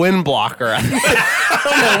a little wind blocker. I don't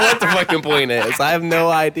know what the fucking point is. I have no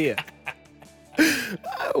idea.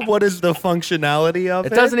 What is the functionality of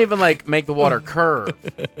it? It doesn't even like make the water curve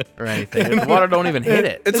or anything. The water don't even hit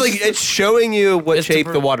it. It's like it's showing you what It's to shape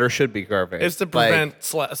pre- the water should be curving. It's to Like, prevent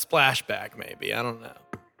splashback, maybe. I don't know.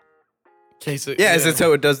 In case it, yeah, is it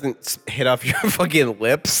so it doesn't hit off your fucking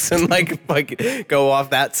lips and like go off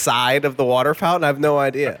that side of the water fountain? I have no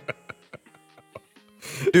idea.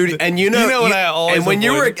 Dude, and you know what I always and when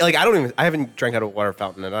you were avoid? like, I haven't drank out of a water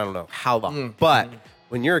fountain in I don't know how long, but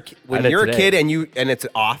when you're I did a today. kid and it's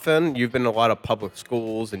often you've been to a lot of public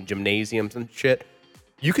schools and gymnasiums and shit,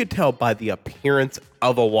 you could tell by the appearance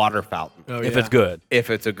of a water fountain Oh, if yeah. it's good. if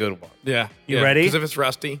it's a good one. Yeah. You ready? Because if it's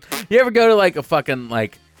rusty, You ever go to like a fucking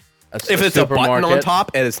like If it's a button on supermarket?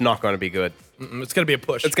 top, it's not going to be good. it's gonna be a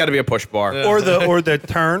push. It's got to be a push bar. or the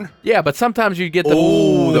turn. Yeah, but sometimes you get the,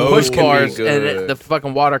 Ooh, the those push can be bars and good. the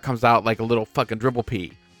fucking water comes out like a little fucking dribble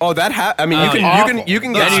pee. Oh, I mean, you Oh, can awful. you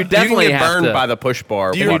can Then get you definitely get have burned to- by the push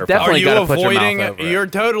bar. You water definitely Are you gotta put your mouth avoiding? over it. You're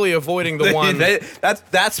totally avoiding the one.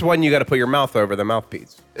 That's when you got to put your mouth over the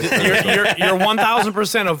mouthpiece. you're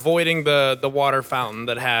 1000% avoiding the water fountain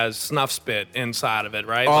that has snuff spit inside of it,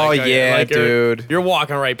 right? Oh, yeah, you're- dude. You're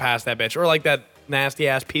walking right past that bitch, or like that nasty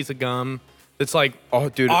ass piece of gum that's like Oh,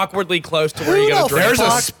 dude. awkwardly close to where you gotta the drink. There's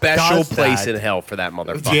a fuck special does place that? in hell for that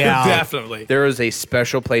motherfucker. Yeah. Definitely. There is a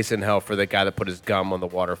special place in hell for the guy that put his gum on the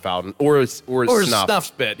water fountain or his Or snuff. snuff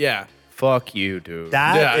spit, yeah. Fuck you, dude.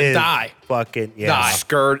 That Yeah, is die. fucking yeah. Die.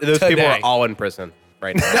 Skirt. Those people are Today. all in prison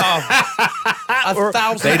right now. Oh,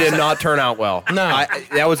 1,000. They did not turn out well. No.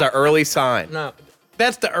 That was an early sign. No,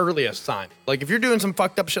 that's the earliest sign. Like if you're doing some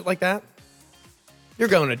fucked up shit like that, you're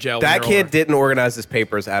going to jail. That when kid you're older. didn't organize his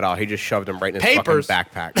papers at all. He just shoved them right in his Papers?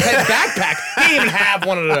 fucking backpack. His backpack. He didn't even have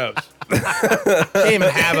one of those. He didn't even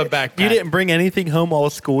have a backpack. You didn't bring anything home all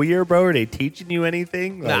school year, bro? Are they teaching you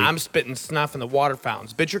anything? Nah, I'm spitting snuff in the water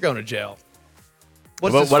fountains. Bitch, you're going to jail.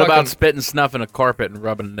 What's What, this what about fucking- spitting snuff in a carpet and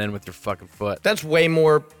rubbing it in with your fucking foot? That's way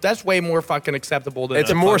more. That's way more fucking acceptable than It's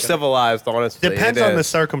a more fucking- civilized, honestly. Depends It on the is.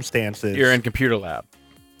 circumstances. You're in computer lab.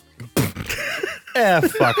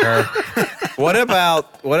 fuck her. What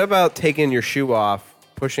about taking your shoe off,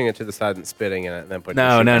 pushing it to the side and spitting in it, and then putting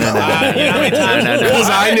No, your no, shoe no, no, back on? no, You know how many times- no, no, Because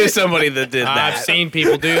no. I knew somebody that did I've that. seen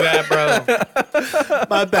people do that, bro.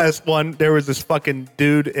 My best one. There was this fucking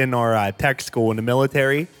dude in our tech school in the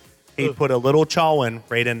military. He'd put a little chowin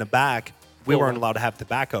right in the back. We weren't allowed to have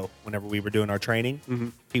tobacco whenever we were doing our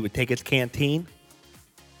training. He would take his canteen,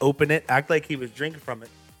 open it, act like he was drinking from it,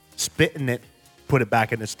 spit in it, put it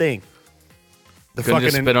back in his thing. The Couldn't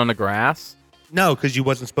just fucking spit on the grass? no, because you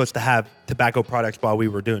wasn't supposed to have tobacco products while we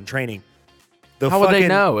were doing training. The How would they fucking-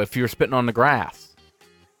 know if you were spitting on the grass?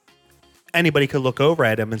 Anybody could look over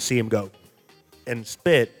at him and see him go. and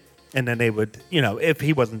spit, and then they would, if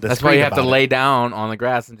he wasn't discreet That's why you have to about lay it. down on the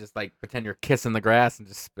grass and just like pretend you're kissing the grass and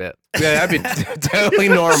just spit. Yeah, that'd be totally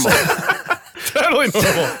normal. Totally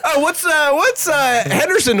normal. Oh, what's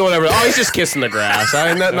Henderson doing over there? Oh, he's just kissing the grass.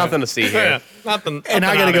 Nothing to see here. Yeah, nothing. And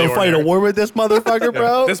I nothing gotta out of go the fight a ordinary. war with this motherfucker,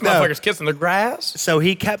 bro. This No. motherfucker's kissing the grass. So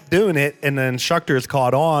he kept doing it, and the instructors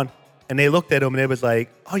caught on, and they looked at him, and it was like,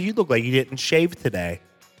 "Oh, you look like you didn't shave today."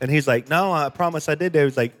 And he's like, "No, I promise I did." They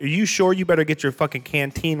was like, "Are you sure? You better get your fucking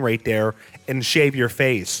canteen right there and shave your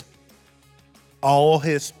face." All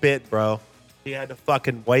his spit, bro. He had to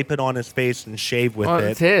fucking wipe it on his face and shave with Well,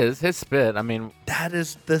 it. it's his spit. I mean, That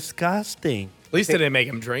is disgusting. At least they didn't make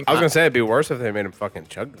him drink. I was gonna say it'd be worse if they made him fucking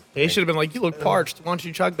chug. He should have been like, "You look parched. Why don't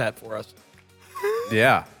you chug that for us?"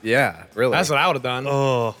 Yeah, really. That's what I would have done.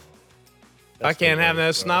 Oh, If I can't have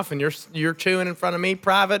no snuff, and you're chewing in front of me,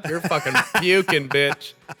 private. You're fucking puking,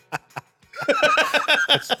 bitch.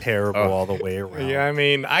 it's terrible all the way around. Yeah, I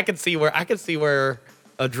mean, I could see where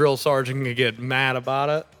a drill sergeant could get mad about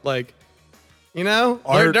it. Like,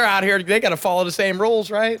 they're out here. They got to follow the same rules,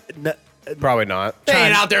 right? Probably not. They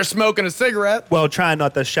ain't out there smoking a cigarette. Well, trying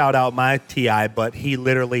not to shout out my TI, but he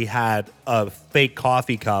literally had a fake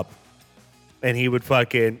coffee cup, and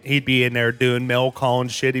he'd be in there doing mail calling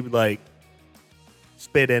shit. He'd be like,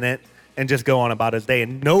 spit in it, and just go on about his day,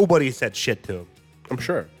 and nobody said shit to him. I'm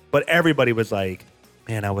sure. But everybody was like,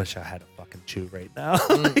 man, I wish I had a fucking chew right now.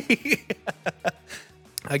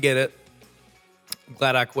 I get it. I'm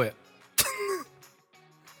glad I quit.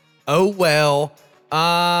 Oh well.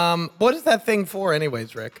 What is that thing for,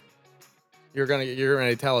 anyways, Rick? You're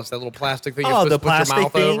gonna tell us that little plastic thing you're Oh, supposed the to put your plastic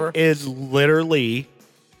mouth thing over? is literally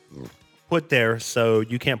put there so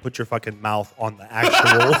you can't put your fucking mouth on the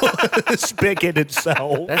actual spigot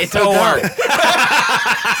itself. that's so dumb.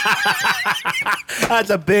 That's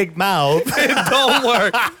a big mouth. It don't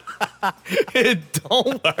work. It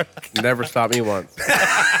don't work. Never stopped me once.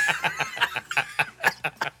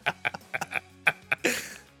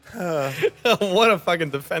 What a fucking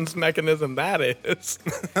defense mechanism that is.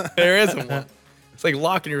 There isn't one. It's like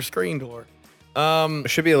locking your screen door. There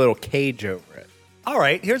should be a little cage over it. All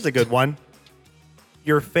right, here's a good one.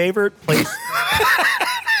 Your favorite place.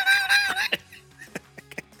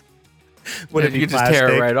 Would it you be could just tear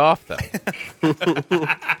it plastic right off, though.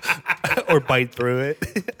 or bite through it?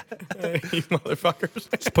 You motherfuckers.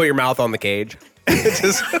 Just put your mouth on the cage.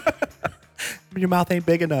 Your mouth ain't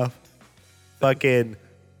big enough. Fucking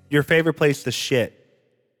your favorite place to shit.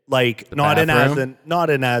 Like not in as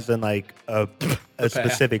in like a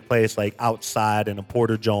specific place, like outside in a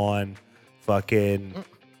porta john. Fucking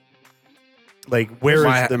like where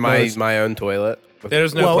is the most, my own toilet?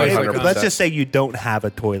 There's no well, place like 100%. let's just say you don't have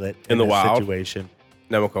a toilet In the this wild? situation.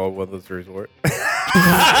 Nemacolin Woodlands Resort.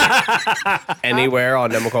 Anywhere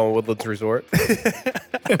on Nemacolin Woodlands Resort. in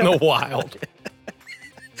the wild.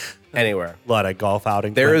 Anywhere. A lot of golf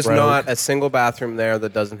outings. There went is rogue. not a single bathroom there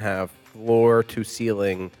that doesn't have floor to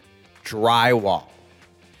ceiling drywall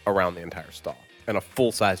around the entire stall and a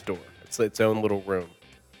full size door. It's its own little room.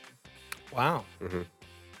 Wow.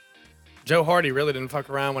 Joe Hardy really didn't fuck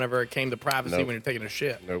around whenever it came to privacy Nope. when you're taking a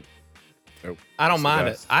shit. Nope. I don't It's the mind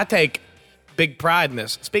it. best. I take big pride in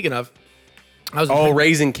this. Speaking of, I was Oh,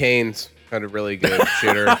 Raising Cane's had a really good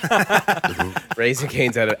shitter. Raising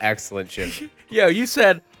Cane's had an excellent shitter. Yo, you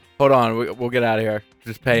said, hold on, we'll get out of here.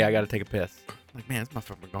 Just pay. I got to take a piss. I'm like, man, this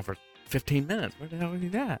motherfucker been gone for 15 minutes. Where the hell is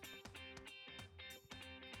he at?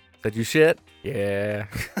 Said you shit? Yeah.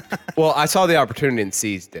 Well, I saw the opportunity and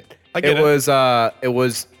seized it. I get it was a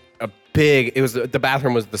big. It was the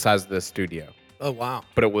bathroom was the size of the studio, oh wow.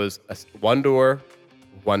 but it was one door,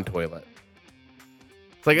 one toilet.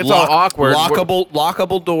 It's like, it's all awkward.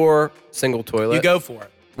 Lockable door, single toilet. You go for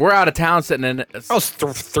it. We're out of town sitting in. I was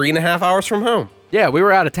 3.5 hours from home. Yeah, we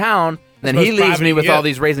were out of town. Then That's he most leaves private me you with get. all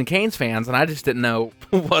these Raising Cane's fans, and I just didn't know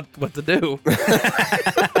what to do.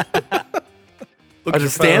 I was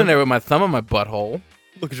just standing there with my thumb in my butthole.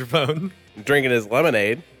 Look at your phone. Drinking his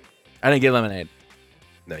lemonade. I didn't get lemonade.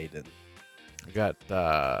 No, you didn't. I got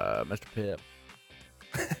Mr. Pip.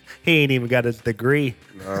 He ain't even got his degree.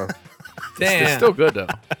 No. Damn. It's still good though.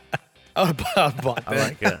 I'd have bought them. I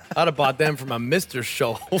like it. I'd have bought them from a Mr.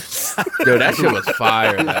 Schultz. Yo, that shit was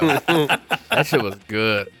fire though. That shit was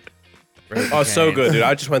good. Oh, so good, dude.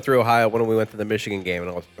 I just went through Ohio when we went to the Michigan game,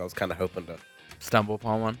 and I was kind of hoping to. Stumble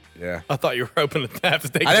upon one. Yeah. I thought you were hoping to have to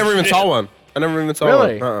take I never a even shit. saw one. I never even saw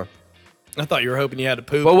Really? one. Uh-uh. I thought you were hoping you had to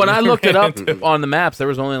poop. But when I looked it up on the maps, there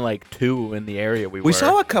was only like 2 in the area we were. We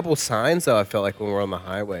saw a couple signs, though, I felt like, when we were on the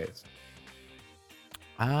highways.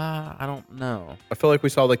 I don't know. I feel like we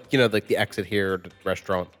saw, like the exit here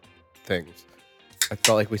restaurant things. I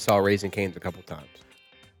felt like we saw Raising Cane's a couple times.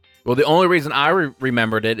 Well, the only reason I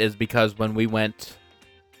remembered it is because when we went,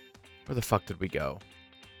 where the fuck did we go?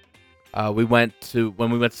 When we went to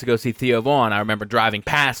go see Theo Vaughn. I remember driving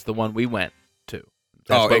past the one we went to.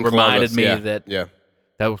 That's what reminded me that. Yeah.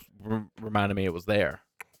 That reminded me it was there.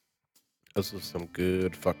 Those was some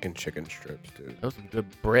good fucking chicken strips, dude. That was some good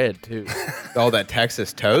bread too. Oh, that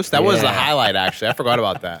Texas toast? That was the Yeah. highlight, actually. I forgot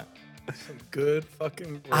about that. Some good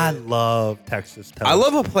fucking bread. I love Texas toast. I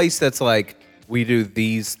love a place that's like, we do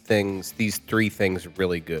these things, these 3 things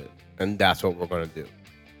really good. And that's what we're going to do.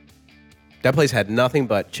 That place had nothing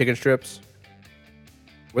but chicken strips.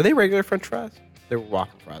 Were they regular French fries? They were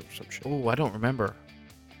waffle fries or some shit. Oh, I don't remember.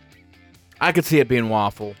 I could see it being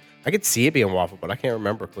waffle, I could see it being waffle, but I can't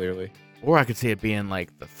remember clearly. or I could see it being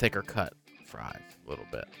like the thicker cut fries a little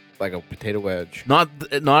bit. Like a potato wedge. Not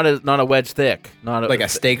a wedge thick. Not Like a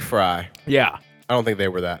steak fry. Yeah. I don't think they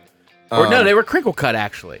were that. Or no, they were crinkle cut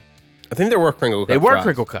actually. I think they were crinkle cut They were fries,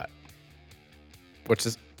 crinkle cut. which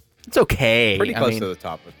is It's okay. pretty I close mean, to the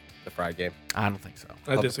top of the fry game. I don't think so.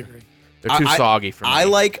 I disagree. They're too soggy for me. I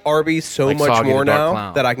like Arby's so Like much soggy more the Dark now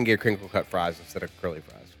Clown. that I can get crinkle cut fries instead of curly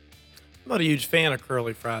fries. I'm not a huge fan of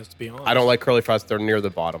curly fries, to be honest. I don't like curly fries. They're near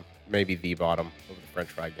the bottom, maybe the bottom of the French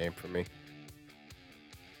fry game for me.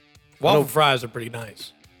 Waffle fries are pretty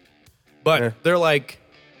nice, but they're like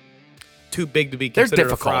too big to be They're considered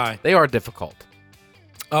difficult. a fry. They are difficult.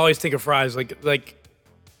 I always think of fries like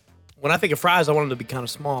when I think of fries, I want them to be kind of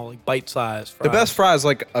small, like bite-sized fries. The best fry is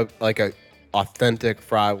like a authentic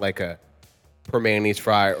fry, like a Permanis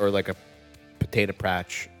fry or like a potato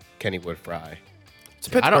patch Kennywood fry. It's a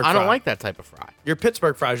Pittsburgh I don't fry. like that type of fry. Your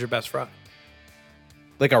Pittsburgh fry is your best fry.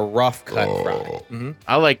 Like a rough cut fry.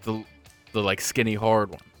 I like the like skinny hard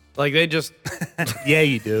one. Like they just Yeah,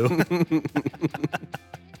 you do.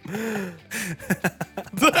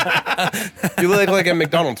 You look like a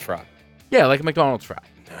McDonald's fry. Yeah, like a McDonald's fry.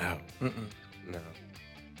 No.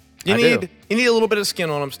 you I need do. you need a little bit of skin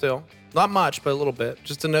on them still. Not much, but a little bit.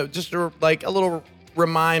 Just to know, like a little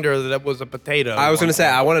reminder that it was a potato. I was gonna say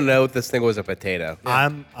I want to know if this thing was a potato.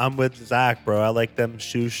 I'm with Zach, bro. I like them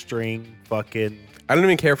shoestring fucking. I don't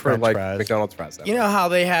even care for French like fries. McDonald's fries. That You know how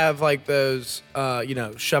they have like those,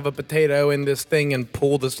 shove a potato in this thing and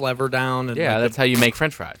pull this lever down. And Yeah, like, that's how you make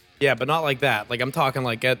French fries. yeah, but not like that. Like I'm talking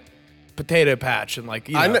like at potato patch and like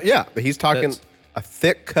I know, yeah, but he's talking That's- a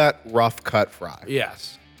thick cut, rough cut fry.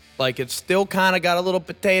 Yes, like it's still kind of got a little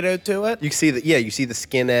potato to it. You see you see the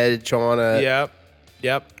skin edge on it.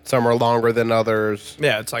 Yep. Some are longer than others.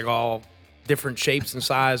 Yeah, it's like all different shapes and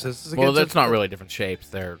sizes. Well, that's not really different shapes.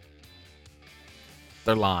 They're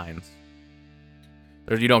lines.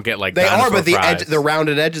 You don't get like They are, dinosaur but the fries. the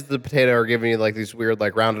rounded edges of the potato are giving you like these weird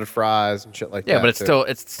like rounded fries and shit like that. Yeah, but it's too.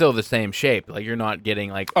 still the same shape. Like you're not getting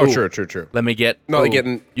like Oh, ooh, true. Let me get No, you're ooh.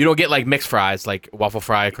 getting- You don't get like mixed fries like waffle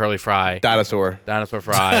fry, curly fry, Dinosaur. dinosaur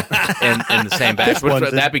fry in the same batch. one's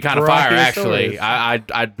Which, that'd be kind of just fire actually.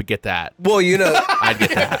 Brachiosaurus. I'd get that. Well, you know, I'd get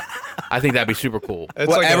that. I think that'd be super cool. It's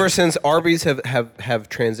well, like ever a- since Arby's have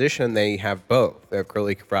transitioned, they have both. They have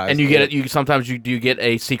curly fries. And you get it. You sometimes you get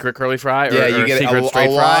a secret curly fry. Or, Yeah, or you a get secret a straight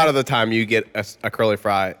lot fry. of the time. You get a curly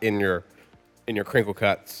fry in your crinkle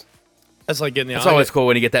cuts. That's like getting the. It's always cool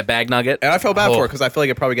when you get that bag nugget. And I felt bad Oh. for it because I feel like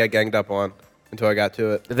it probably got ganged up on until I got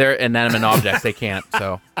to it. They're inanimate objects. They can't.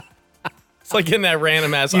 So It's like getting that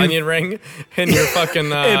random ass onion ring in your fucking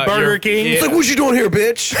In Burger King? Yeah. It's like, what you doing here,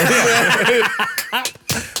 bitch?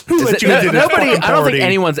 Who let you No- into this nobody. fucking I don't think party?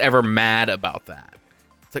 anyone's ever mad about that.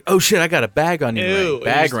 It's like, oh shit, I got a bag onion Ew, ring,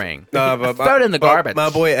 bag it was- ring. No, but Throw it in the garbage. My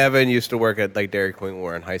boy Evan used to work at like Dairy Queen when we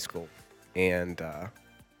were in high school, and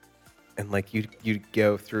like you'd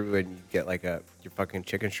go through and you'd get like your fucking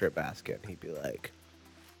chicken strip basket, and he'd be like,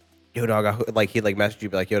 "Yo, dog," he'd like message you,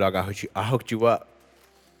 be like, "Yo, dog, I hooked you up."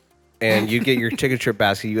 And you'd get your chicken strip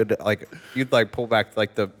basket. You'd pull back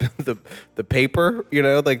like the paper,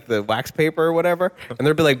 like the wax paper or whatever, and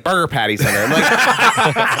there'd be like burger patties in there. I'm like,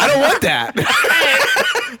 I don't want that.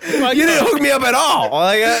 You didn't hook me up at all.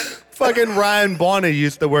 Like, Fucking Ryan Bonner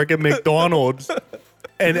used to work at McDonald's.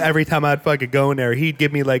 And every time I'd fucking go in there, he'd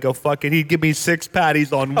give me like he'd give me 6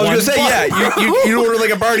 patties on I one. was gonna say, bun. yeah, you'd order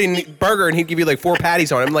like a burger, and he'd give you like 4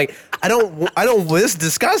 patties on it. I'm like, I don't. This is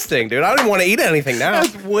disgusting, dude. I don't want to eat anything now.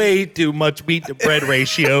 That's way too much meat to bread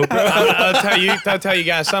ratio, bro. I'll tell you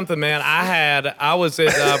guys something, man. I was at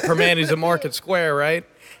Permanis at Market Square, right?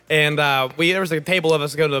 And there was a table of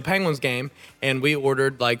us to go to the Penguins game, and we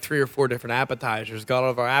ordered like 3 or 4 different appetizers. Got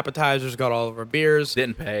all of our appetizers, got all of our beers.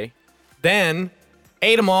 Didn't pay. Then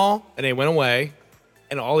ate them all, and they went away,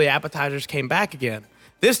 and all the appetizers came back again.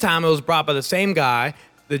 This time it was brought by the same guy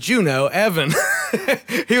that you know, Evan.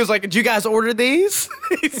 He was like, "Did you guys order these?"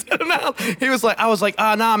 He said them out. He was like, "I was like,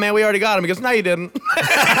 nah, man, we already got them." He goes, "No, you didn't."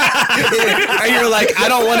 And you're like, I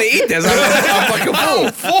don't want to eat this. I'm fucking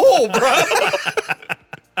full. Full, bro.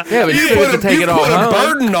 Yeah, but you put to take it all put a home.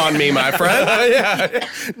 burden on me, my friend. Yeah.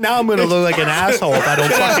 Now I'm gonna look like an asshole if I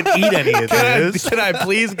don't fucking eat any of this. Can I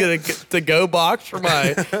please get a to-go box for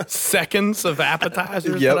my seconds of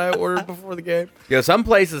appetizers Yep. that I ordered before the game? Some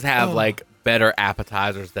places have like better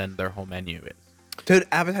appetizers than their whole menu is. Dude,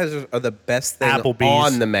 appetizers are the best thing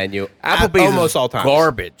Applebee's. on the menu. Applebee's almost is all times.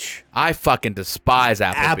 garbage. I fucking despise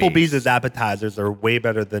Applebee's. Applebee's appetizers are way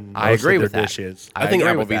better than most I agree of with their that. dishes. I think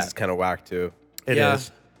agree with Applebee's that. is kind of whack too. It is. Yeah.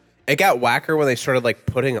 It got whacker when they started like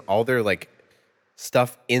putting all their like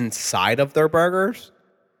stuff inside of their burgers.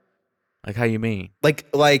 Like how you mean? Like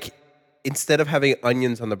instead of having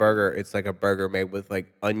onions on the burger, it's like a burger made with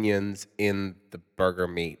like onions in the burger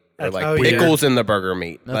meat or That's like oh, yeah. pickles in the burger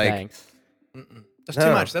meat. No like thanks. That's No.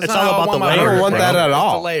 too much. That's It's not all how I about want the my layers, burger, I don't want bro. that at It's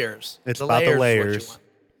all. the layers. It's about the is what you layers. want.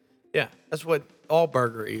 Yeah, that's what all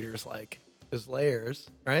burger eaters like. Is layers,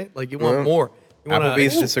 right? Like you want more. You want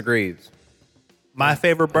Applebee's disagrees. My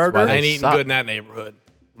favorite why burger. they I ain't eating suck. good in that neighborhood.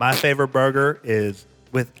 My favorite burger is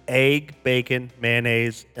with egg, bacon,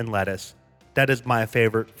 mayonnaise, and lettuce. That is my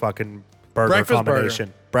favorite fucking burger Breakfast burger.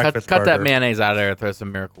 combination. Breakfast Cut that burger. mayonnaise out of there. Throw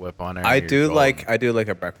some Miracle Whip on there. I and do you're golden. like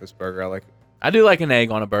a breakfast burger. I do like an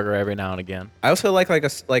egg on a burger every now and again. I also like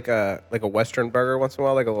a Western burger once in a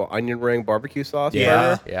while, like a little onion ring barbecue sauce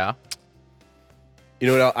Yeah. burger. Yeah. You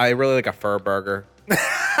know what else? I really like a fur burger.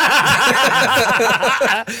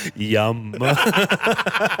 Yum.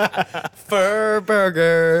 Fur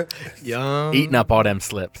burger. Yum. Eating up all them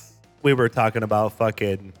slips. We were talking about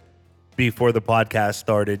fucking before the podcast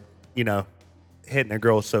started, you know, hitting a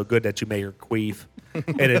girl so good that you made her queef.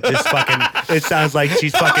 And it just fucking, it sounds like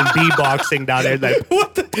she's fucking b-boxing down there. Like,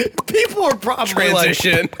 What the? People are probably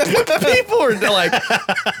Transition. like, people are like,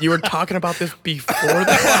 you were talking about this before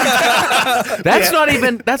that. That's not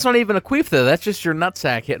even a queef though. That's just your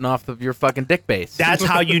nutsack hitting off of your fucking dick base. that's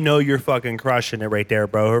how you know you're fucking crushing it right there,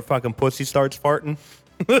 bro. Her fucking pussy starts farting.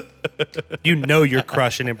 You know you're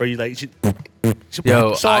crushing it, bro. You like,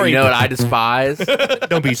 Yo, sorry. you know what I despise?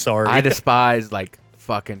 Don't be sorry. I despise like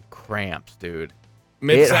fucking cramps, dude.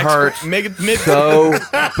 Mid-sex hurts cra- mid- So You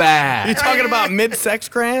bad. talking about mid-sex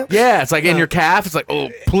cramp? Yeah, it's like in your calf. It's like, oh,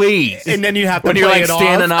 please. and then you have to When play you're like it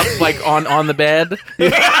standing off. up, like on the bed. You're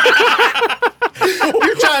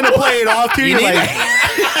trying to play it off too. You're like,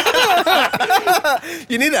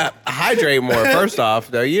 You need to hydrate more. First off,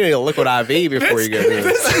 though, you need a liquid IV before you go through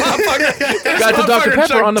this. Got the Dr.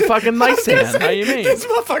 Pepper on the fucking nightstand. How you mean? This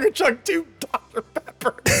motherfucker chugged 2 Dr.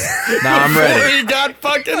 Peppers. Now I'm Before ready. he got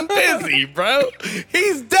fucking busy, bro.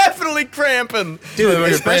 He's definitely cramping. Dude, when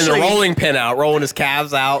you're putting the especially- rolling pin out, rolling his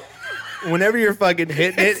calves out. whenever you're fucking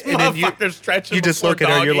hitting it, and then Motherfucker stretching you just before look at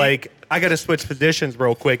her, you're doggy. like, I gotta switch positions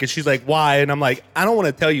real quick, and she's like, why? And I'm like, I don't want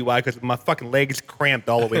to tell you why, because my fucking legs cramped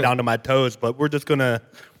all the way down to my toes. But we're just gonna,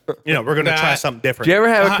 we're gonna try something different. Do you ever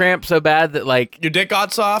have a cramp so bad that like? Your dick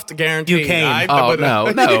got soft? Guaranteed. You came. Oh no,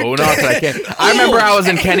 not that I can't. I remember I was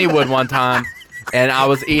in Kennywood one time, and I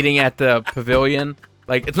was eating at the Pavilion.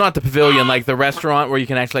 Like it's not the Pavilion, like the restaurant where you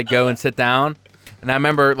can actually go and sit down. And I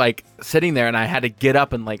remember like sitting there, and I had to get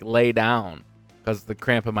up and like lay down because the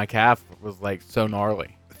cramp in my calf was like so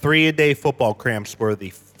gnarly. 3-a-day football cramps were the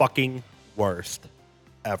fucking worst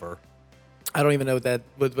ever. I don't even know what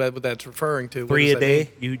that's referring to. What 3 does a that day.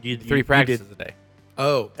 mean? You Three practices a day.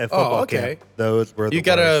 Oh. at football okay. camp. Those were the You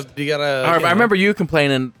gotta. worst. You gotta. I remember you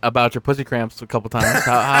complaining about your pussy cramps a couple times.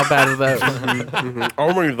 How bad is that?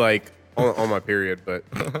 Only like on my period, but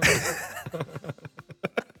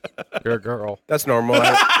You're a girl. that's normal.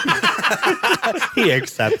 That's He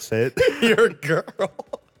accepts it. You're a girl.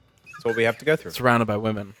 what we have to go through. Surrounded by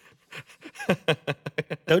women.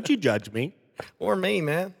 Don't you judge me. Or me,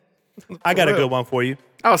 man. I got a real. good one for you.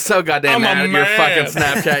 I was so goddamn I'm a mad at your man. fucking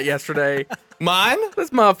Snapchat yesterday. Mine? This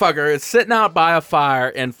motherfucker is sitting out by a fire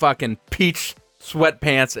in fucking peach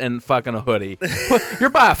sweatpants and fucking a hoodie. You're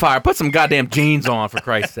by a fire. Put some goddamn jeans on, for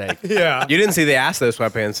Christ's sake. Yeah. You didn't see the ass of those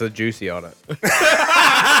sweatpants, so juicy on it.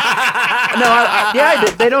 No, I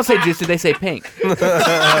did. They don't say juicy. They say pink.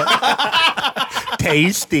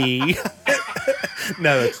 Tasty.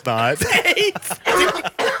 No, it's not.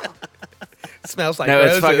 Smells like No, it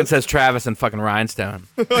roses. fucking says Travis and fucking Rhinestone.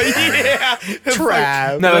 yeah. It's like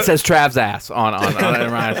Trav. No, it says Trav's ass on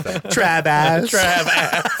Rhinestone. Trav ass. Trav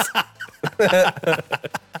ass.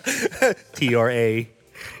 TRAVASS.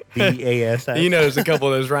 You know, there's a couple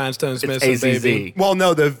of those rhinestones It's missing, baby. AZZ. Well,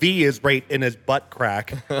 no, the V is right in his butt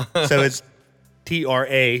crack. So it's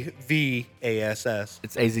TRAVASS.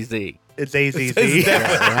 It's AZZ. It's AZZ. It's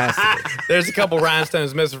definitely- There's a couple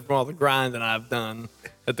rhinestones missing from all the grinding I've done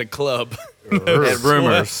at the club. And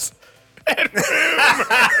rumors.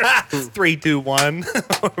 3, 2, 1.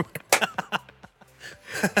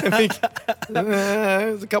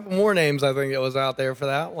 There's a couple more names I think that was out there for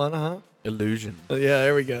that one, huh? Illusion. Yeah,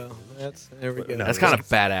 there we go. There we go. That's kind of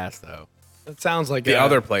badass, though. That sounds like The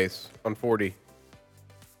other place on 40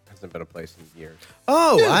 hasn't been a place in years.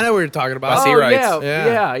 Oh, I know what you're talking about. He writes.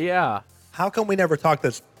 Yeah. How come we never talked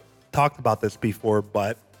about this before?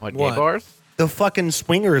 But What, What? gay bars? the fucking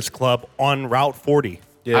swingers club on Route 40.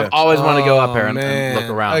 Yeah. I've always wanted to go up there and Man. look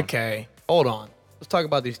around. Okay, hold on. Let's talk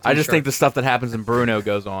about these. I just think t-shirts. the stuff that happens in Bruno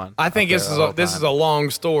goes on. I think up this there is all a, the this time. is a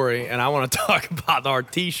long story, and I want to talk about our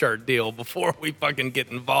T-shirt deal before we fucking get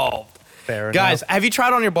involved. Fair Guys, enough. have you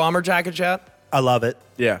tried on your bomber jacket yet? I love it.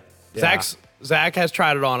 Yeah. Zach has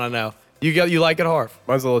tried it on. I know. You like it, Harv?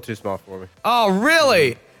 Mine's a little too small for me. Oh,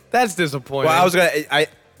 really? That's disappointing. Well, I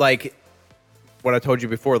like what I told you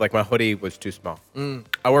before. Like my hoodie was too small.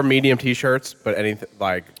 I wear medium t-shirts, but anything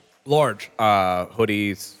like large.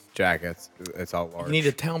 hoodies, jackets, it's all large. You need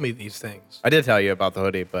to tell me these things, I did tell you about the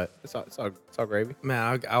hoodie, but it's all gravy.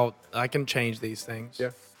 man. I can change these things.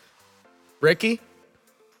 Yeah. Ricky,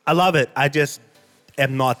 I love it. I just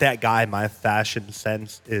am not that guy. My fashion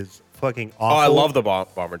sense is fucking awful. Oh, I love the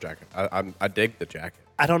bomber jacket. I dig the jacket.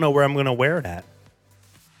 I don't know where I'm gonna wear it at.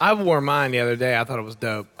 I wore mine the other day. I thought it was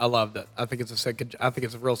dope. I loved it. I think it's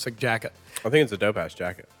a real sick jacket. I think it's a dope ass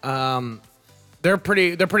jacket. They're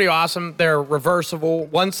pretty awesome. They're reversible.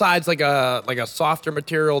 One side's like a softer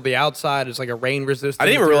material. The outside is like a rain resistant. I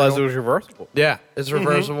didn't even realize it was reversible. Yeah, it's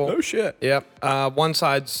reversible. Oh shit. Yep. One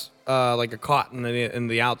side's like a cotton, and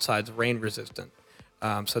the outside's rain resistant.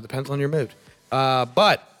 So it depends on your mood.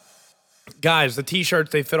 But guys, the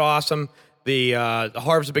t-shirts, they fit awesome. The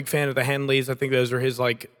Harv's a big fan of the Henleys. I think those are his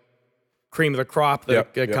like cream of the crop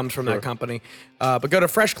that comes from that company. But go to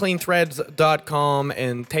freshcleanthreads.com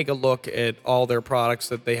and take a look at all their products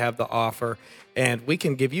that they have to offer. And we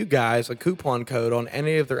can give you guys a coupon code on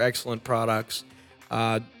any of their excellent products.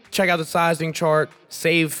 Check out the sizing chart.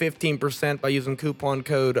 Save 15% by using coupon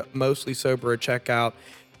code Mostly Sober at checkout.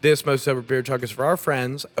 This Most Sober Beer Talk is for our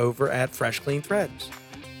friends over at Fresh Clean Threads.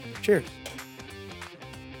 Cheers.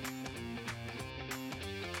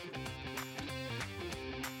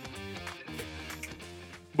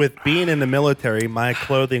 With being in the military, my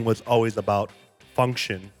clothing was always about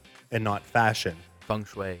function and not fashion. Feng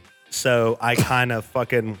shui. So I kind of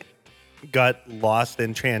fucking got lost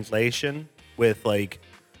in translation with like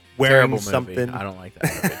wearing Terrible something. movie. I don't like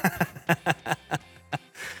that movie.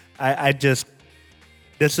 I just,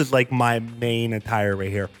 this is like my main attire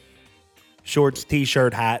right here. Shorts,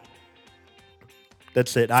 t-shirt, hat.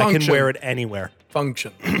 That's it. I can Function. wear it anywhere.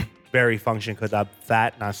 Function. Very function because I'm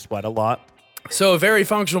fat and I sweat a lot. So a very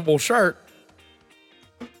functional shirt.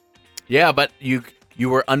 Yeah, but you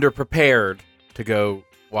were underprepared to go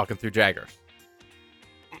walking through Jaggers.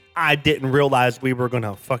 I didn't realize we were going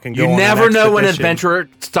to fucking go You on never an know when expedition. adventure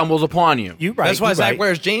stumbles upon you. You right. That's why you Zach right.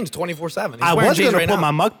 wears jeans 24/7. He's I wearing was jeans going to right put now.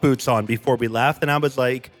 my muck boots on before we left, and I was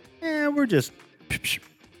like, we're just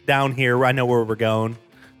down here. I know where we're going.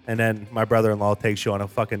 And then my brother-in-law takes you on a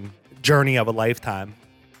fucking journey of a lifetime.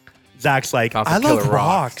 Zach's like, Counts I as love killer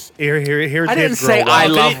rocks. Here's I didn't his say grow I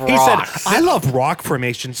up. love He rocks. said, I love rock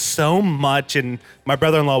formation so much. And my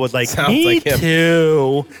brother-in-law was like, Sounds me like him.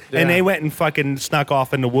 too. Yeah. And they went and fucking snuck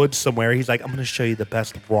off in the woods somewhere. He's like, I'm going to show you the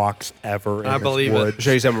best rocks ever in I this believe it. woods.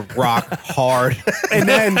 Show you some rock hard. And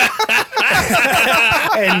then,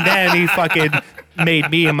 and then he fucking made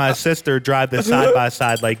me and my sister drive this side by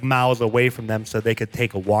side, like miles away from them, so they could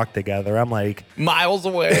take a walk together. I'm like, Miles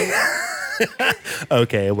away.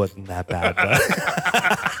 okay, it wasn't that bad, but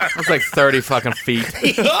It's like 30 fucking feet.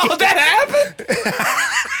 Oh, that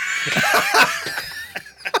happened?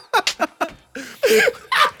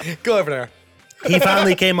 Go over there. he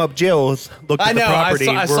finally came up Jill's, looked at I the know. property.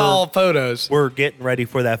 I saw photos. We're getting ready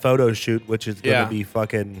for that photo shoot, which is going to Yeah. be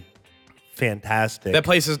fucking fantastic. That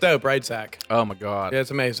place is dope, right, Zach? Oh my god. Yeah,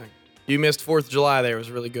 it's amazing. You missed 4th of July there. It was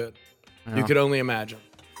really good. You could only imagine.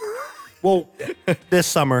 well, this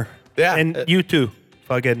summer, Yeah. and you too,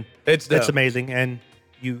 fucking, It's dope. that's amazing, and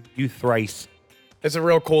you thrice. It's a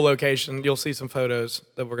real cool location. You'll see some photos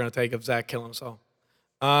that we're going to take of Zach killing us all.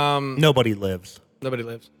 Nobody lives. Nobody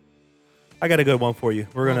lives. I got a good one for you.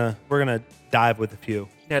 We're gonna dive with a few.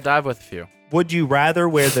 Yeah, dive with a few. Would you rather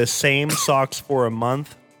wear the same socks for a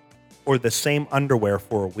month or the same underwear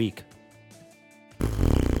for a week?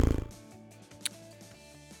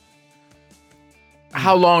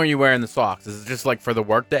 How long are you wearing the socks? Is it just like for the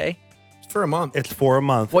work day? for a month. It's for a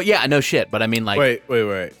month. Well, yeah, no shit, but I mean, like, Wait.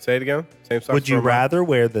 Say it again. Same socks. Would you for a month? rather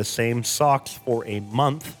wear the same socks for a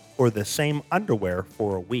month or the same underwear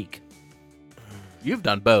for a week? you've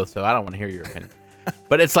done both, so I don't want to hear your opinion.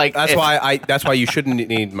 But it's like That's if- why you shouldn't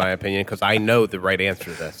need my opinion, because I know the right answer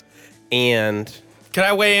to this. And Can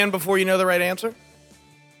I weigh in before you know the right answer?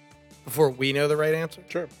 Before we know the right answer?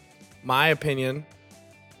 sure. My opinion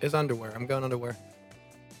is underwear. I'm going underwear.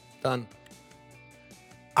 Done.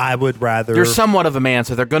 I would rather. you're somewhat of a man,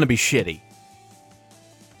 so they're going to be shitty.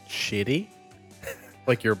 Shitty?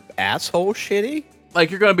 Like your asshole shitty? Like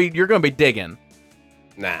you're going to be digging.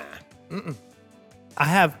 Nah. I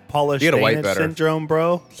have polished You gotta wipe anus better. syndrome,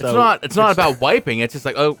 bro. So It's not about wiping. It's just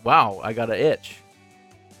like, oh wow, I got an itch.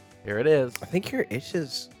 Here it is. I think your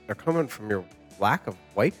itches are coming from your lack of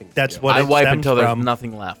wiping. That's skills. what I it wipe stems until there's from.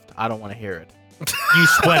 nothing left. I don't want to hear it. You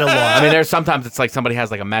sweat a lot. I mean, there's sometimes it's like somebody has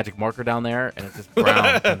like a magic marker down there, and it's just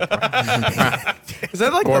brown. Is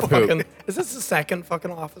that like More the poop. fucking? Is this the second fucking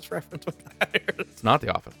Office reference with that? It's not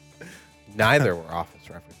The Office. Neither were Office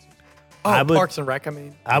references. Oh, I would- Parks and Rec. I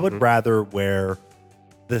mean, I would rather wear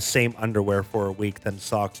the same underwear for a week than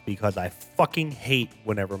socks because I fucking hate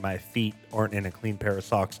whenever my feet aren't in a clean pair of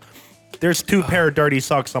socks. There's 2 pair of dirty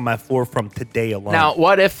socks on my floor from today alone. Now,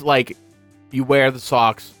 what if like you wear the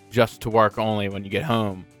socks just to work only when you get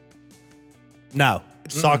home? No,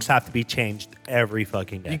 socks have to be changed every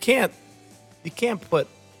fucking day. you can't put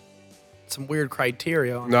some weird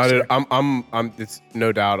criteria on. No, this. dude, I'm. It's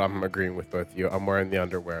no doubt. I'm agreeing with both of you. I'm wearing the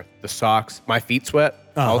underwear, the socks. My feet sweat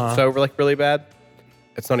also like really bad.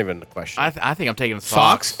 It's not even a question. I think I'm taking the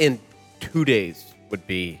Socks in 2 days would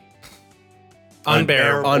be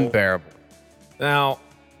Unbearable. unbearable. Now,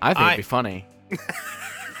 I think it'd be funny.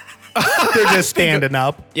 They're just standing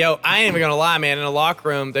up. yo, I ain't even gonna lie, man. In the locker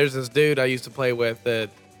room, there's this dude I used to play with that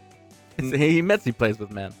He plays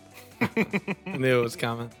with men. knew it was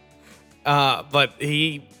coming. But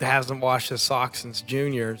he hasn't washed his socks since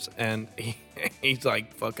juniors, and he's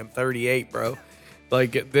like fucking 38, bro.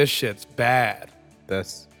 Like this shit's bad.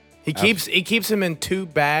 This. He keeps him in 2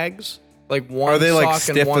 bags, like one. Are they like sock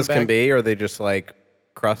in stiff one as can bag. be, or are they just like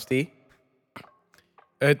crusty?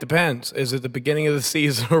 It depends. Is it the beginning of the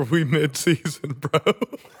season or are we mid-season, bro?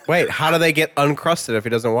 Wait, how do they get uncrusted if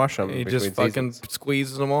he doesn't wash them? He between just fucking seasons?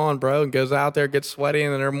 squeezes them on, bro, and goes out there, gets sweaty,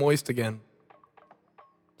 and then they're moist again.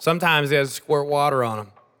 Sometimes he has to squirt water on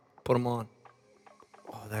them. Put them on.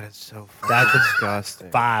 Oh, that is so That's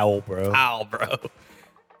disgusting. foul, bro. Ow, bro.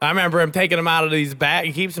 I remember him taking them out of these bags.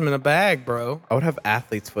 He keeps them in a bag, bro. I would have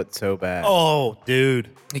athlete's foot so bad. Oh, dude.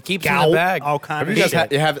 He keeps them in Gout, a bag. all kind have of you guys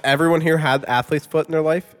shit. have everyone here had athlete's foot in their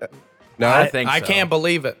life? No, I think I so. can't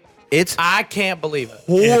believe it. it's I can't believe it.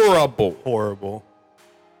 horrible. Horrible.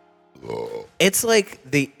 It's like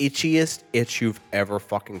the itchiest itch you've ever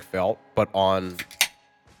fucking felt, but on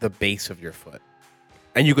the base of your foot,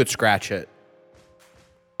 and you could scratch it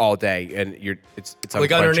all day, and it's Like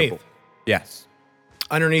unquenchable. underneath? Yes,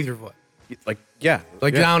 Underneath your foot. like yeah,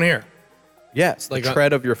 Like yeah. down here. Yes, like the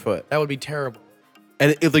tread of your foot, That would be terrible.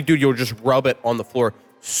 and like, dude, you'll just rub it on the floor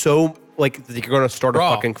so like that you're gonna start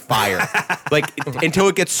Raw. a fucking fire, like until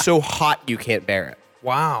it gets so hot you can't bear it.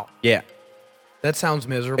 Wow. Yeah, That sounds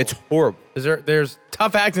miserable. it's horrible. There's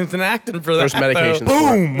tough accents and acting for that. There's medications.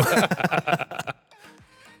 Boom.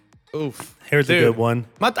 Oof. Here's a Dude. good one.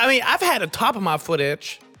 I mean, I've had a top of my foot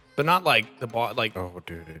itch, but not like the ball. Like Oh,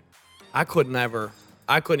 dude, I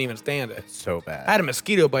couldn't even stand it. it's so bad. I had a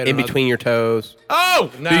mosquito bite in on a- between your toes. Oh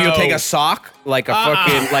no! Dude, you'll take a sock like a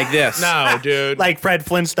fucking like this. No, dude. Like Fred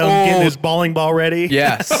Flintstone getting his bowling ball ready.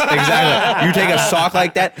 Yes, exactly. You take a sock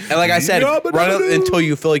like that, and like I said, run it until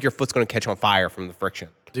you feel like your foot's gonna catch on fire from the friction.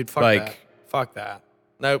 Dude, fuck like- that. Fuck that.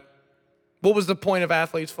 Nope. What was the point of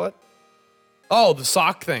athlete's foot? Oh, the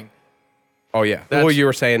sock thing. Oh yeah. That's- Well, you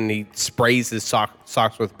were saying he sprays his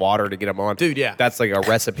socks with water to get them on. Dude, yeah. That's like a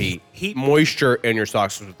recipe. Moisture in your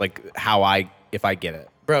socks is like if I get it.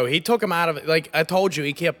 Bro, he took him out of it. Like I told you,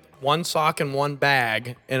 he kept one sock in one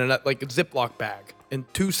bag in like a Ziploc bag, in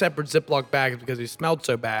 2 separate Ziploc bags because he smelled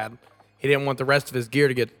so bad. He didn't want the rest of his gear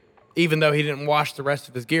to get, even though he didn't wash the rest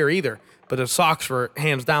of his gear either. But the socks were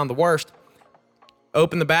hands down the worst.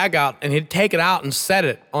 Open the bag out, and he'd take it out and set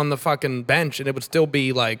it on the fucking bench, and it would still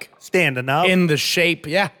be like Standing up. in the shape.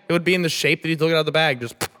 Yeah, it would be in the shape that he took it out of the bag.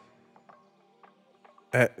 Just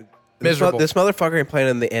miserable. This motherfucker ain't playing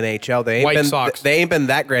in the NHL. White socks. They ain't been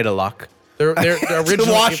that great of luck. they're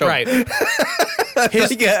originally wash 'em. right.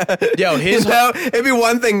 His, yo, his It'd be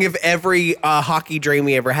one thing if every hockey dream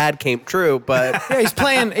we ever had came true, but yeah, he's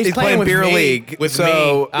playing. He's, he's playing with beer me, league. with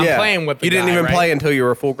so me. I'm yeah. playing with. The you didn't guy, even right? play until you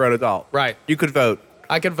were a full grown adult. Right. You could vote.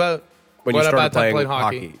 I could vote. When you What started about playing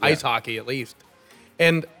hockey? yeah. Ice hockey, at least.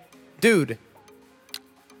 And, dude,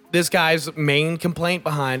 this guy's main complaint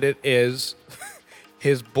behind it is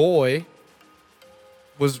his boy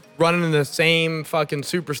was running in the same fucking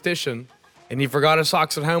superstition, and he forgot his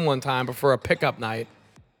socks at home one time before a pickup night,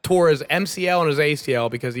 tore his MCL and his ACL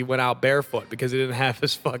because he went out barefoot because he didn't have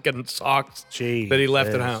his fucking socks that he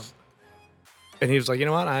left at home. And he was like, you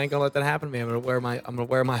know what? I ain't gonna let that happen to me. I'm gonna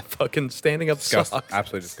wear my fucking standing up Disgusting. socks.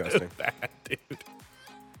 Absolutely disgusting. Bad, dude.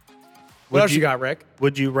 What else you got, Rick?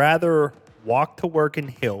 Would you rather walk to work in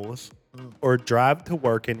hills or drive to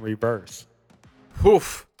work in reverse?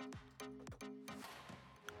 Oof.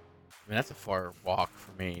 I mean, that's a far walk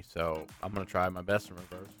for me, so I'm gonna try my best in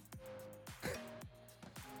reverse.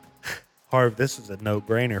 Harv, this is a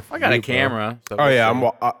no-brainer for I got you, a camera. So Oh we'll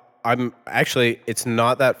yeah, see. I'm actually. It's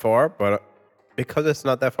not that far, but because it's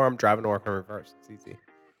not that far, I'm driving to work in reverse. It's easy.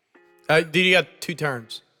 Dude, you got 2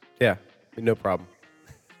 turns. Yeah, no problem.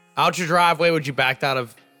 Out your driveway, which you backed out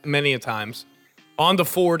of many a times. On the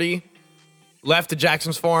 40, left to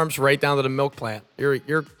Jackson's Farms, right down to the milk plant. You're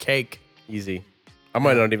cake. Easy. I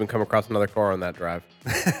might not even come across another car on that drive.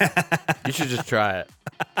 You should just try it.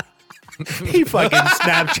 He fucking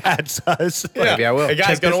Snapchats us. Maybe I will. Hey,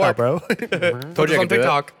 guys, Check gonna this work. out, bro. Put you us I on could do it.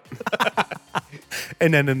 TikTok.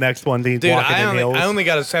 And then the next one, he's Dude, walking in hills. I only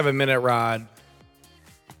got a 7-minute ride.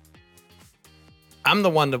 I'm the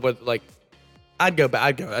one that would, like, I'd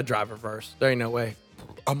drive reverse. There ain't no way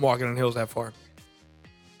I'm walking in hills that far.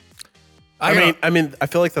 I mean, I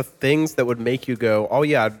feel like the things that would make you go, "Oh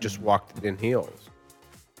yeah, I'd just walk in heels,"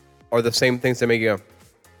 are the same things that make you go,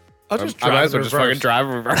 I'll just "I might drive as well just fucking reverse. drive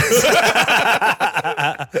reverse."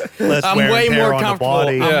 Less I'm wear and way tear more on the comfortable.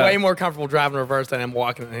 body. I'm Yeah. way more comfortable driving reverse than I'm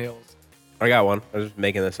walking in hills. I got one. I was just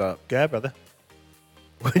making this up. Go ahead, brother.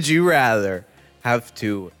 Would you rather have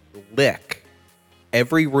to lick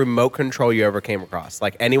every remote control you ever came across,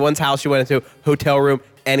 like anyone's house you went into, hotel room,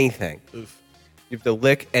 anything? You have to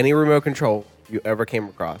lick any remote control you ever came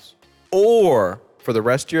across, or for the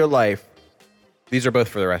rest of your life. These are both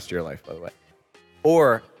for the rest of your life, by the way.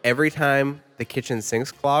 Or every time the kitchen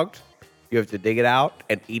sink's clogged, you have to dig it out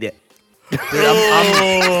and eat it. Dude,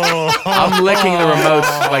 I'm licking the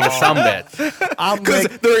remotes like a sumbitch. Because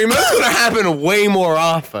the remote's going to happen way more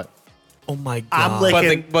often. Oh my god! I'm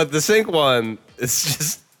licking. But the sink one is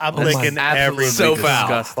just. I'm my- licking every absolutely So foul.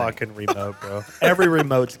 disgusting. fucking remote, bro. Every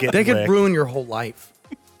remote's getting They could licked. ruin your whole life.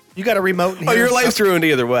 You got a remote in Oh, here? your life's ruined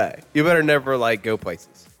either way. You better never go places.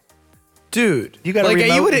 Dude, You got like, a you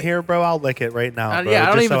remote would- in here, bro? I'll lick it right now, bro. yeah, I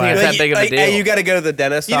don't just even so think it's that big of a deal. You got to go to the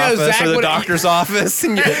dentist's You know, office Zach or the would- doctor's office,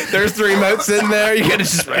 and there's 3 remotes in there. You got to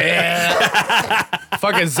just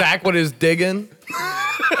fucking Zach with his digging.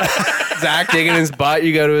 Zach digging his butt.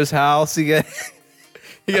 You go to his house. You get.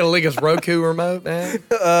 You gotta lick his Roku remote, man.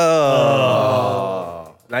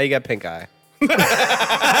 Oh. Now you got pink eye. he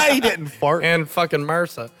didn't fart. And fucking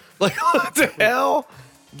MRSA. Like, what the hell?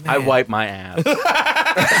 I wipe my ass.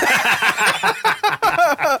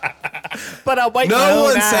 But I wipe my No own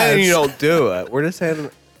one's ass. saying you don't do it. We're just saying,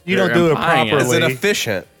 You don't do it implying it. is it properly.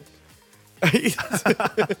 efficient?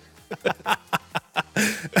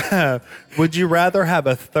 Would you rather have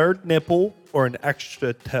a third nipple or an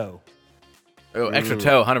extra toe? Oh, extra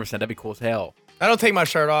toe, 100%. That'd be cool as hell. I don't take my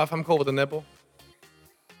shirt off. I'm cool with the nipple.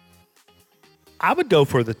 I would go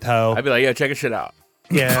for the toe. I'd be like, yo, check your shit out.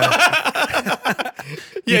 Yeah.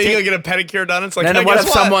 Yeah, you gotta get a pedicure done. It's like, And hey, then what guess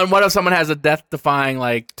if someone has a death-defying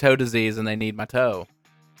like toe disease and they need my toe?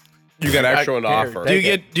 You got extra one to Here, offer. Do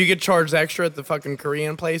you get charged extra at the fucking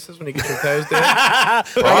Korean places when you get your toes did? I got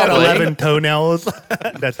Probably. 11 toenails.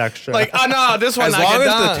 That's extra. Like, oh no, this one As I long get as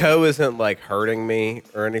done. the toe isn't like hurting me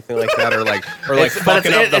or anything like that, or like But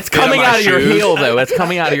fucking up the it's fit of coming my out of your shoes. heel though. It's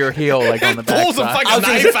coming out of your heel like on the back Pulls a side. fucking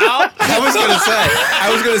knife out. I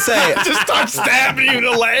was gonna say, Just start stabbing you in the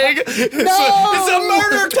leg. It's a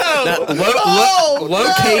murder toe.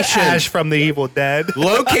 location Ash from the Evil Dead.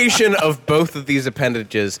 location of both of these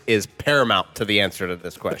appendages is paramount to the answer to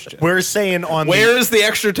this question. We're saying on Where is the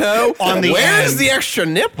extra toe? On the Where is end. the extra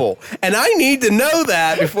nipple? And I need to know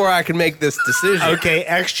that before I can make this decision. Okay,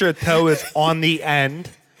 extra toe is on the end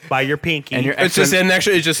by your pinky. And your It's just an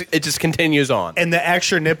extra. It just continues on. and the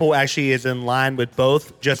extra nipple actually is in line with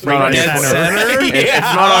both, just not right on in your the forehead. center. It's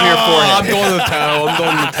not on your I'm forehead. going to the toe. I'm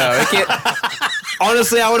going to the toe. It can't.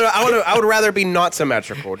 Honestly, I would rather be not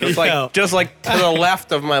symmetrical. Just like to the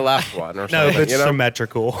left of my left one or No, something. it's you know?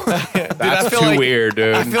 symmetrical. That's feel too like- weird,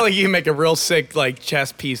 dude. I feel like you can make a real sick like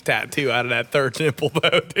chest piece tattoo out of that third nipple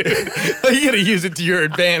though, dude. Like, you gotta use it to your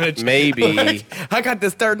advantage. Maybe. Like, I got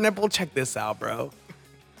this third nipple. Check this out, bro.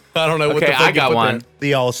 I don't know what the Okay, fuck I you got put one. there.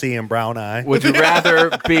 The all-seeing brown eye. Would you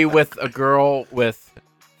rather be with a girl with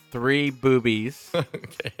 3 boobies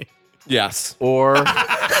Yes. or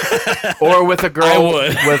with a girl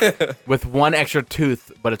with 1 extra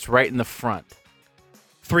tooth, but it's right in the front?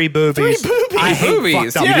 3 boobies. I hate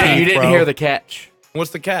Boobies, fucked up yeah. teeth, You didn't bro. hear the catch.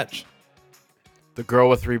 What's the catch? The girl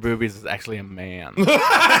with 3 boobies is actually a man.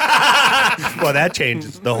 Well, that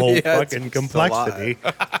changes the whole Yeah, fucking it's complexity.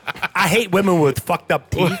 I hate women with fucked up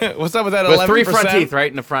teeth. What's up with that? With 11%? 3 front teeth, right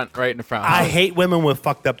in the front. I hate women with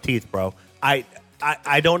fucked up teeth, bro. I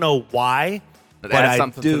don't know why, It but adds I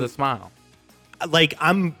something do. to the smile. Like,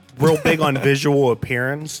 I'm real big on visual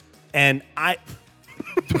appearance, and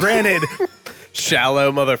granted,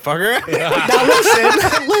 Shallow motherfucker.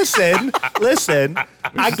 now listen.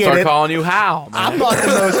 I get Start it. calling you Hal, man. I'm not the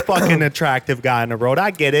most fucking attractive guy in the world.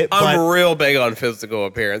 I get it, I'm but real big on physical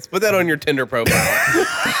appearance. Put that on your Tinder profile.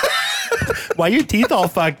 why your teeth all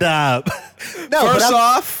fucked up? No, but First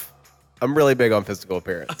off, I'm really big on physical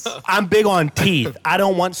appearance. I'm big on teeth. I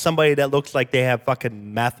don't want somebody that looks like they have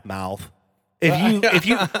fucking meth mouth. If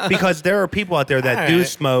you, because there are people out there that do Alright.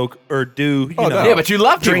 smoke or do, you know. no. Yeah, but you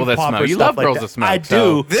love people drink that pop smoke. or You stuff love like girls that. that smoke. I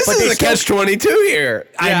so- do. This but they is a still- catch-22 here.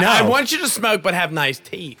 I know. I want you to smoke, but have nice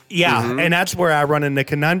teeth. Yeah, and that's where I run into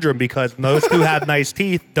conundrum because most who have nice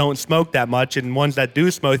teeth don't smoke that much, and ones that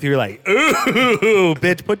do smoke, you're like, ooh,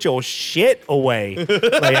 bitch, put your shit away.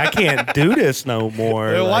 Like, I can't do this no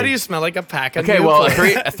more. Why Like, do you smell like a pack of Okay, well, a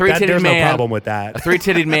Newports? three-titted there's man, no problem with that. a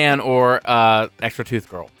 3-titted man, or extra tooth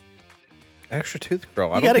girl. Extra tooth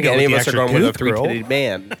girl. I You don't gotta think go any of with us the are going with a extra tooth girl. three-titted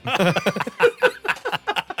man.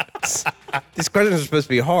 These questions are supposed to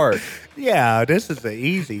be hard. Yeah, this is an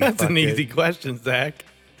easy. That's an fucking easy question, Zach.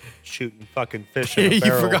 shooting fucking fish in a You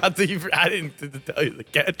barrel. forgot to. I didn't to tell you the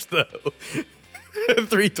catch though. The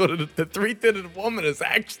three-titted woman is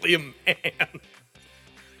actually a man.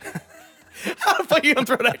 How the fuck you gonna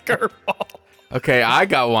throw that curveball? Okay, I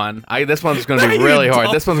got one. This one's going to No, be you really hard.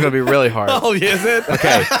 don't. This one's going to be really hard. Oh, is it?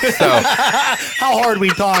 Okay, so How hard we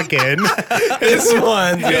talking? This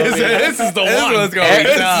one's This is the one. one's gonna be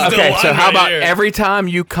This is tough. the okay, one so how right about here. every time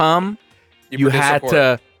you come, you produce had report.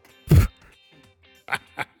 to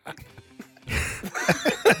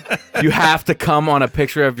you have to come on a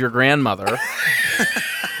picture of your grandmother.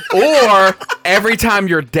 Or every time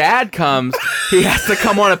your dad comes, he has to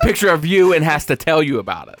come on a picture of you and has to tell you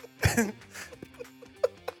about it.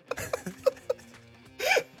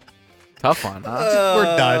 Tough one, huh?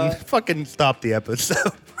 We're done. Fucking stop the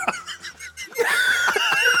episode.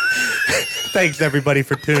 Thanks everybody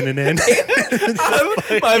for tuning in.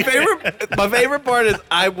 my favorite part is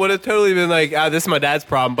I would have totally been like, this is my dad's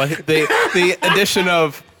problem, but the addition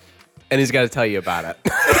of, and he's got to tell you about it.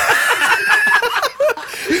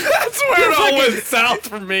 That's where it all went south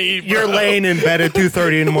for me. Bro. You're laying in bed at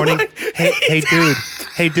 2:30 in the morning.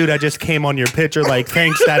 Hey dude, I just came on your picture. Like,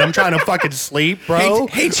 thanks, Dad. I'm trying to fucking sleep, bro.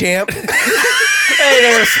 Hey, champ. Hey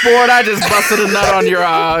there, sport! I just busted a nut on your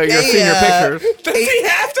senior pictures. Does he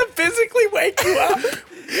have to physically wake you up?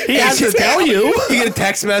 He has to tell you. You get a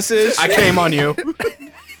text message. I came on you.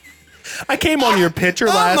 I came on your picture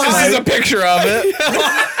last This is a night. picture of it.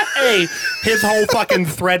 Hey, his whole fucking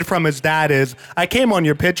thread from his dad is, I came on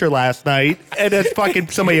your picture last night, and it's fucking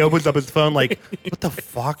somebody opens up his phone like, what the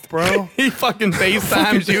fuck, bro? He fucking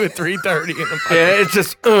FaceTimes you at 3:30 in the fucking. Yeah, it's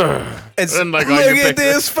just. It's And like on look your at picture.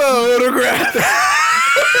 this photograph.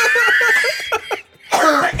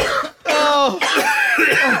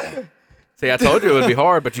 See, I told you it would be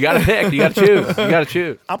hard, but you got to pick. You got to choose. You got to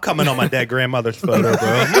choose. I'm coming on my dead grandmother's photo,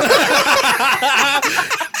 bro.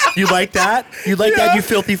 You like that? You like that, you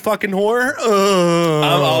filthy fucking whore?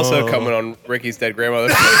 I'm also coming on Ricky's dead grandmother.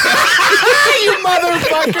 you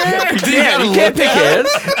motherfucker! Yeah, you can't pick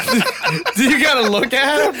his. Do you gotta look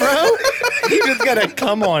at it, bro? You just gotta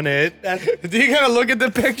come on it. Do you gotta look at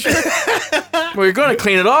the picture? Well, you're going to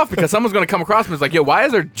clean it off because someone's going to come across me and it's like, yo, why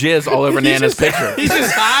is there jizz all over Nana's picture? He's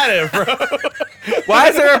just hiding, bro. Why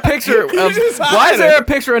is there a picture of just Why is there a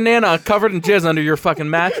picture of Nana covered in jizz under your fucking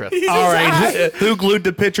mattress? All right, who glued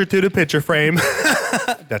the picture to the picture frame?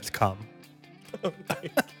 That's cum.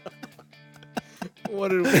 What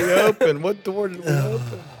did we open? What door did we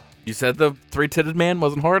open? You said the 3-titted man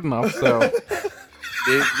wasn't hard enough, so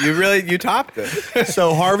You topped it.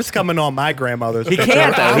 So Harv's coming on my grandmother's he picture.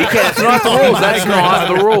 can't though. He can't. It's not the rules. That's not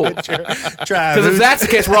the rule. Because Travis, if that's the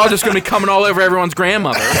case, we're all just going to be coming all over everyone's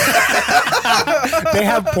grandmother. they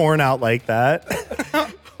have porn out like that.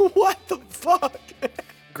 What the fuck?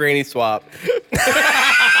 Granny swap.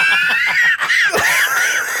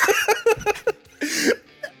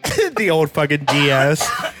 The old fucking GS.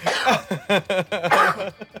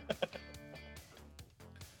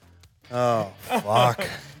 Oh, fuck.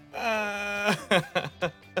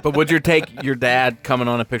 But would you take your dad coming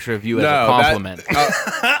on a picture of you as a compliment?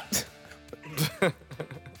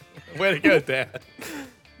 Way to go, Dad.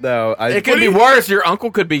 No, It could be worse. Your uncle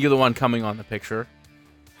could be the one coming on the picture.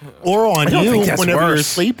 Or on don't you think that's whenever you're worse.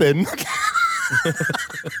 sleeping.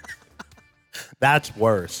 That's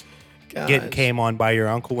worse. Getting Guys. came on by your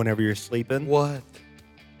uncle whenever you're sleeping. What?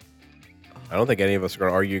 I don't think any of us are going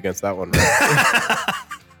to argue against that one. Right?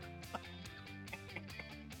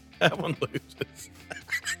 That one loses.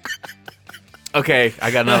 Okay,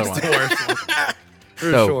 I got another one.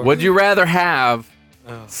 For So, sure. would you rather have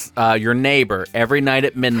your neighbor every night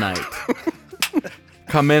at midnight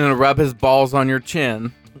come in and rub his balls on your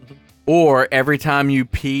chin, or every time you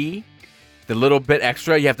pee, the little bit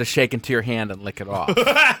extra you have to shake into your hand and lick it off?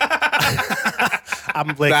 I'm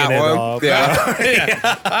licking That it one? off.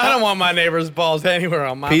 Yeah. I don't want my neighbor's balls anywhere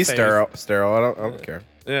on my Pee face. sterile. I don't care.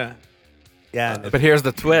 Yeah. Yeah. But here's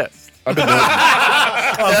the twist: Of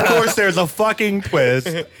course, there's a fucking twist.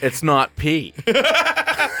 it's not pee.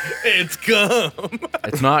 It's gum.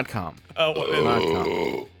 It's not cum. Oh, what is it? Not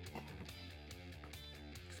cum.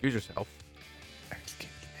 Excuse yourself.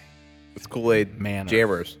 It's Kool-Aid Manners.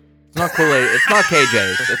 Jammers. It's not Kool-Aid. It's not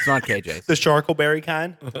KJ's. It's not KJ's. The charcoalberry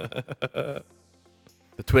kind.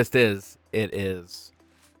 The twist is, it is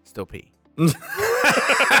still pee.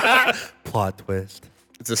 Plot twist.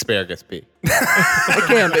 It's asparagus pea. It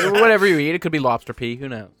can be whatever you eat. It could be lobster pee. Who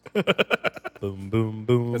knows? Boom, boom,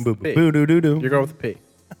 boom, That's boom, the pee. boom, doo, doo, doo. You're going with the pea.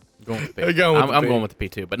 I'm going with the You're pee. going with the I'm pee. going with the pee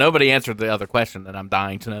too. But nobody answered the other question that I'm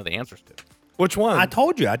dying to know the answers to. Which one? I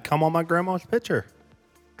told you I'd come on my grandma's picture.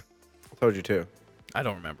 I told you too. I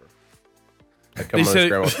don't remember. I come He on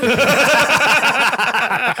said- his grandma's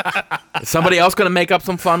Is somebody else going to make up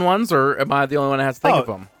some fun ones, or am I the only one that has to think Oh. of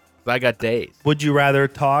them? 'Cause I got days. Would you rather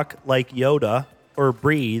talk like Yoda or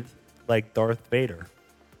breathe like Darth Vader?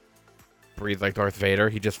 Breathe like Darth Vader.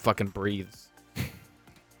 He just fucking breathes.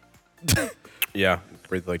 Yeah,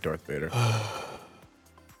 breathe like Darth Vader.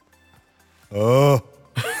 Oh.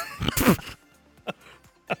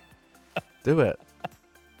 Do it.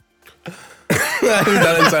 I haven't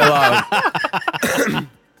done it in so long.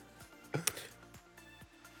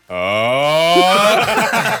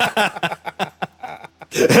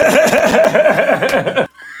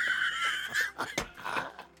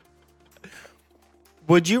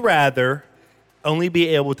 Would you rather only be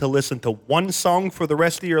able to listen to one song for the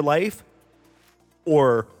rest of your life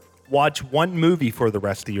or watch one movie for the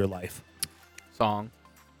rest of your life? Song.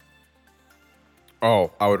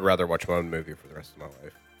 Oh, I would rather watch one movie for the rest of my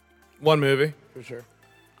life. One movie, for sure.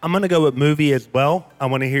 I'm going to go with movie as well. I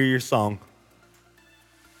want to hear your song.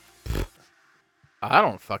 I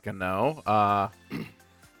don't fucking know.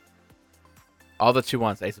 All that she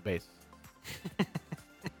wants, Ace of Base.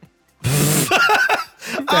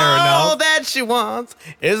 All that she wants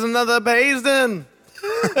is another basin.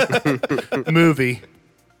 Movie.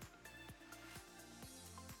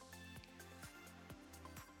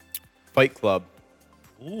 Fight Club.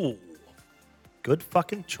 Ooh. Good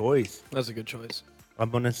fucking choice. That's a good choice. I'm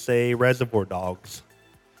going to say Reservoir Dogs.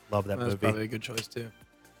 Love that That's movie. probably a good choice too.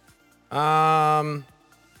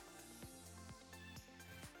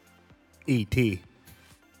 E.T.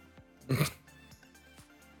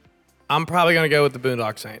 I'm probably gonna go with the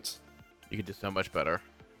Boondock Saints. You could do so much better.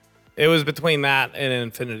 It was between that and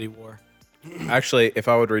Infinity War. Actually, if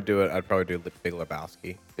I would redo it, I'd probably do Big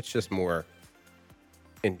Lebowski. It's just more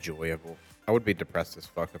enjoyable. I would be depressed as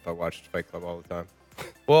fuck if I watched Fight Club all the time.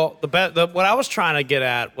 Well, what I was trying to get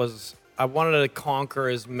at was I wanted to conquer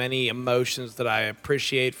as many emotions that I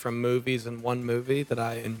appreciate from movies in one movie that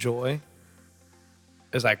I enjoy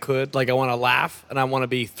as I could. Like I want to laugh and I want to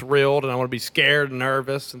be thrilled and I want to be scared and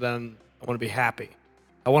nervous and then I want to be happy.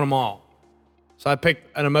 I want them all. So I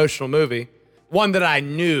picked an emotional movie, one that I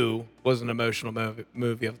knew was an emotional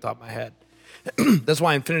movie off the top of my head. That's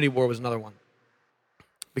why Infinity War was another one.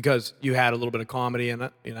 Because you had a little bit of comedy in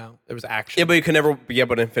it, you know, there was action. Yeah, but you can never. Yeah,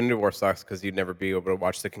 but Infinity War sucks because you'd never be able to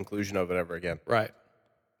watch the conclusion of it ever again. Right.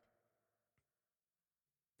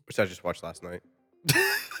 Which I just watched last night.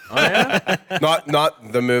 Oh, yeah?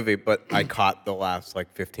 Not the movie, but I caught the last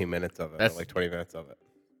like 15 minutes of it, That's- or like 20 minutes of it.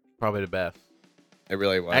 Probably the best. It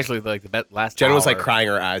really was. Actually, like the last Jen was like hour. crying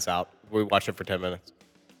her eyes out. We watched it for 10 minutes.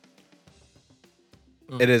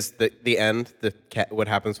 It is the end. What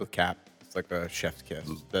happens with Cap? It's like a chef's kiss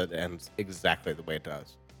that ends exactly the way it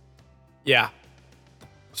does. Yeah.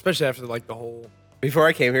 Especially after like the whole. Before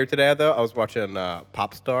I came here today, though, I was watching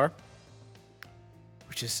Pop Star,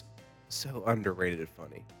 which is so underrated and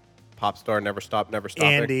funny. Pop Star, Never Stop, Never Stopping.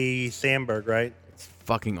 Andy Samberg, right? It's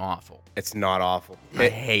fucking awful. It's not awful. I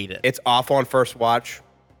hate it. It's awful on first watch.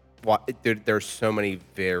 Dude, there's so many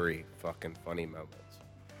very fucking funny moments.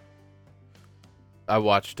 I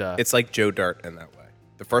watched. It's like Joe Dirt in that way.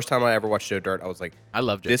 The first time I ever watched Joe Dirt, I was like, I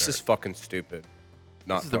love Joe this Dirt. is fucking stupid.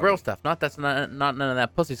 Not This is the funny. real stuff. Not none of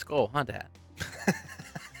that pussy skull, huh, Dad?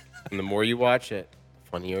 And the more you watch it, the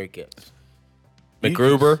funnier it gets.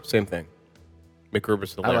 MacGruber, same thing.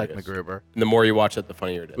 MacGruber's I like hilarious. MacGruber. And the more you watch it, the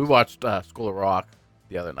funnier it is. We watched School of Rock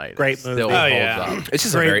the other night. Great It movie. Still Oh, holds yeah. up. It's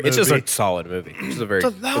just Great a movie. solid movie. It's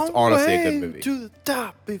honestly a good movie. To the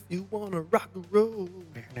top if you want to rock and roll.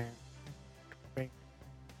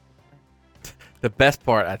 The best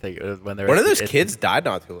part, I think, is when they're One of those kids died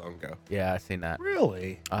not too long ago. Yeah, I seen that.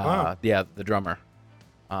 Really? Wow. Yeah, the drummer.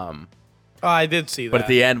 Oh, I did see that. But at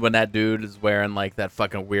the end, when that dude is wearing like that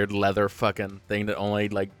fucking weird leather fucking thing that only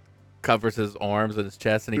like covers his arms and his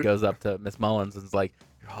chest, and he goes up to Miss Mullins and is like,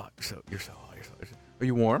 "You're hot. You're so hot. Are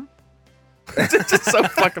you warm?" It's just so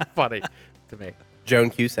fucking funny to me. Joan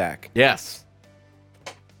Cusack. Yes.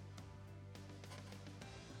 It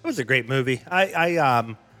was a great movie.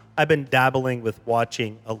 I've been dabbling with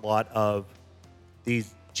watching a lot of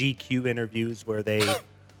these GQ interviews where they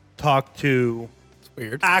talk to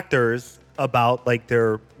weird. actors about like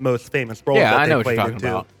their most famous roles Yeah, that I they know what you're played talking into.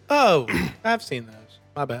 about. Oh, I've seen those.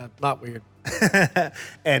 My bad. Not weird.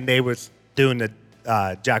 And they was doing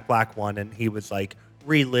the Jack Black one, and he was like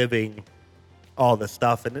reliving all the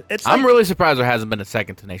stuff, and it's I'm like, really surprised there hasn't been a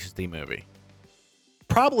second Tenacious D movie.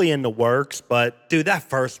 probably in the works. But dude, that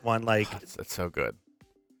first one, like It's so good.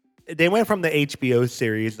 they went from the HBO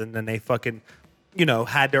series, and then they fucking,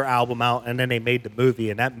 had their album out, and then they made the movie,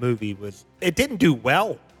 and that movie it didn't do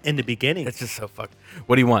well in the beginning. It's just so fucking.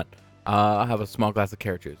 What do you want? I'll have a small glass of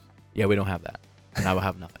carrot juice. Yeah, we don't have that. And I will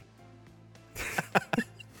have nothing.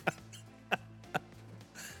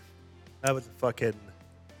 That was a fucking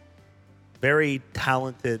very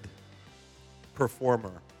talented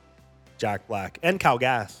performer, Jack Black, and Cal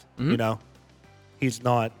Gass. He's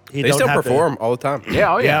not. He They don't still have perform all the time.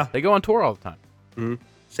 Yeah, oh yeah. Yeah. They go on tour all the time.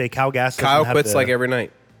 Say Cal Gass. doesn't Kyle have quits the- like every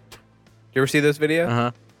night. You ever see this video?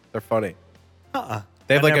 Uh-huh. They're funny. Uh-uh.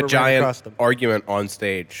 They have I like never a ran across giant them. argument on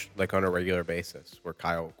stage, like on a regular basis, where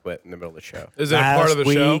Kyle quit in the middle of the show. Is it a part of the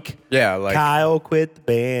Last show? week, Yeah, like Kyle quit the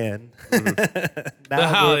band.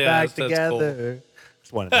 now Oh, we're yeah, back that's cool. together.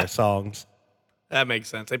 It's one of their songs. That makes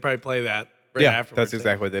sense. They probably play that right yeah, afterwards. that's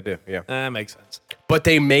exactly what they do. Yeah, That makes sense. but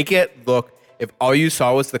they make it look. If all you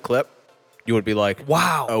saw was the clip, you would be like,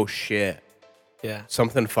 Wow. oh shit, Yeah.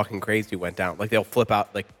 something fucking crazy went down." Like they'll flip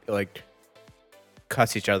out, like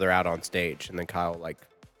cuss each other out on stage, and then Kyle like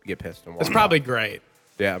get pissed and walk It's out. probably great.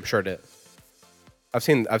 Yeah, I'm sure it is. I've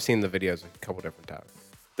seen the videos a couple different times.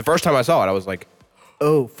 The first time I saw it, I was like,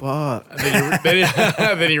 "Oh fuck!"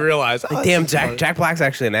 Then you realize, oh, Damn, Jack Black's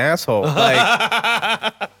actually an asshole.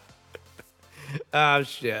 Like, oh,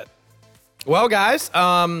 shit. Well, guys,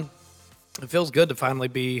 it feels good to finally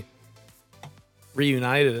be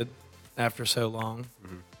reunited after so long.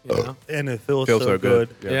 You know? And it feels feels so good.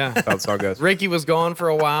 Yeah. That's how the song goes. Ricky was gone for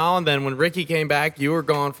a while, and then when Ricky came back, you were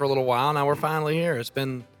gone for a little while. Now we're finally here. It's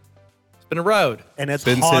been a road. And it's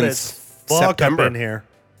Been hot as since fuck September. up in here.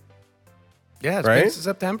 Yeah, it's Right? been since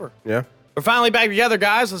September. Yeah. We're finally back together,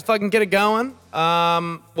 guys. Let's fucking get it going.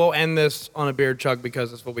 We'll end this on a beer chug because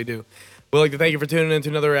that's what we do. We'd like to thank you for tuning in to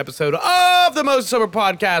another episode of the Most Sober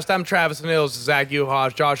Podcast. I'm Travis Nils, Zach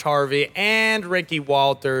Uhas, Josh Harvey, and Ricky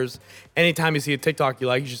Walters. Anytime you see a TikTok you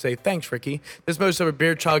like, you should say, thanks, Ricky. This Most Sober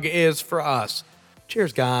Beer Chug is for us.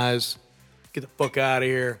 Cheers, guys. Get the fuck out of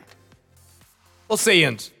here. We'll see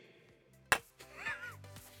you.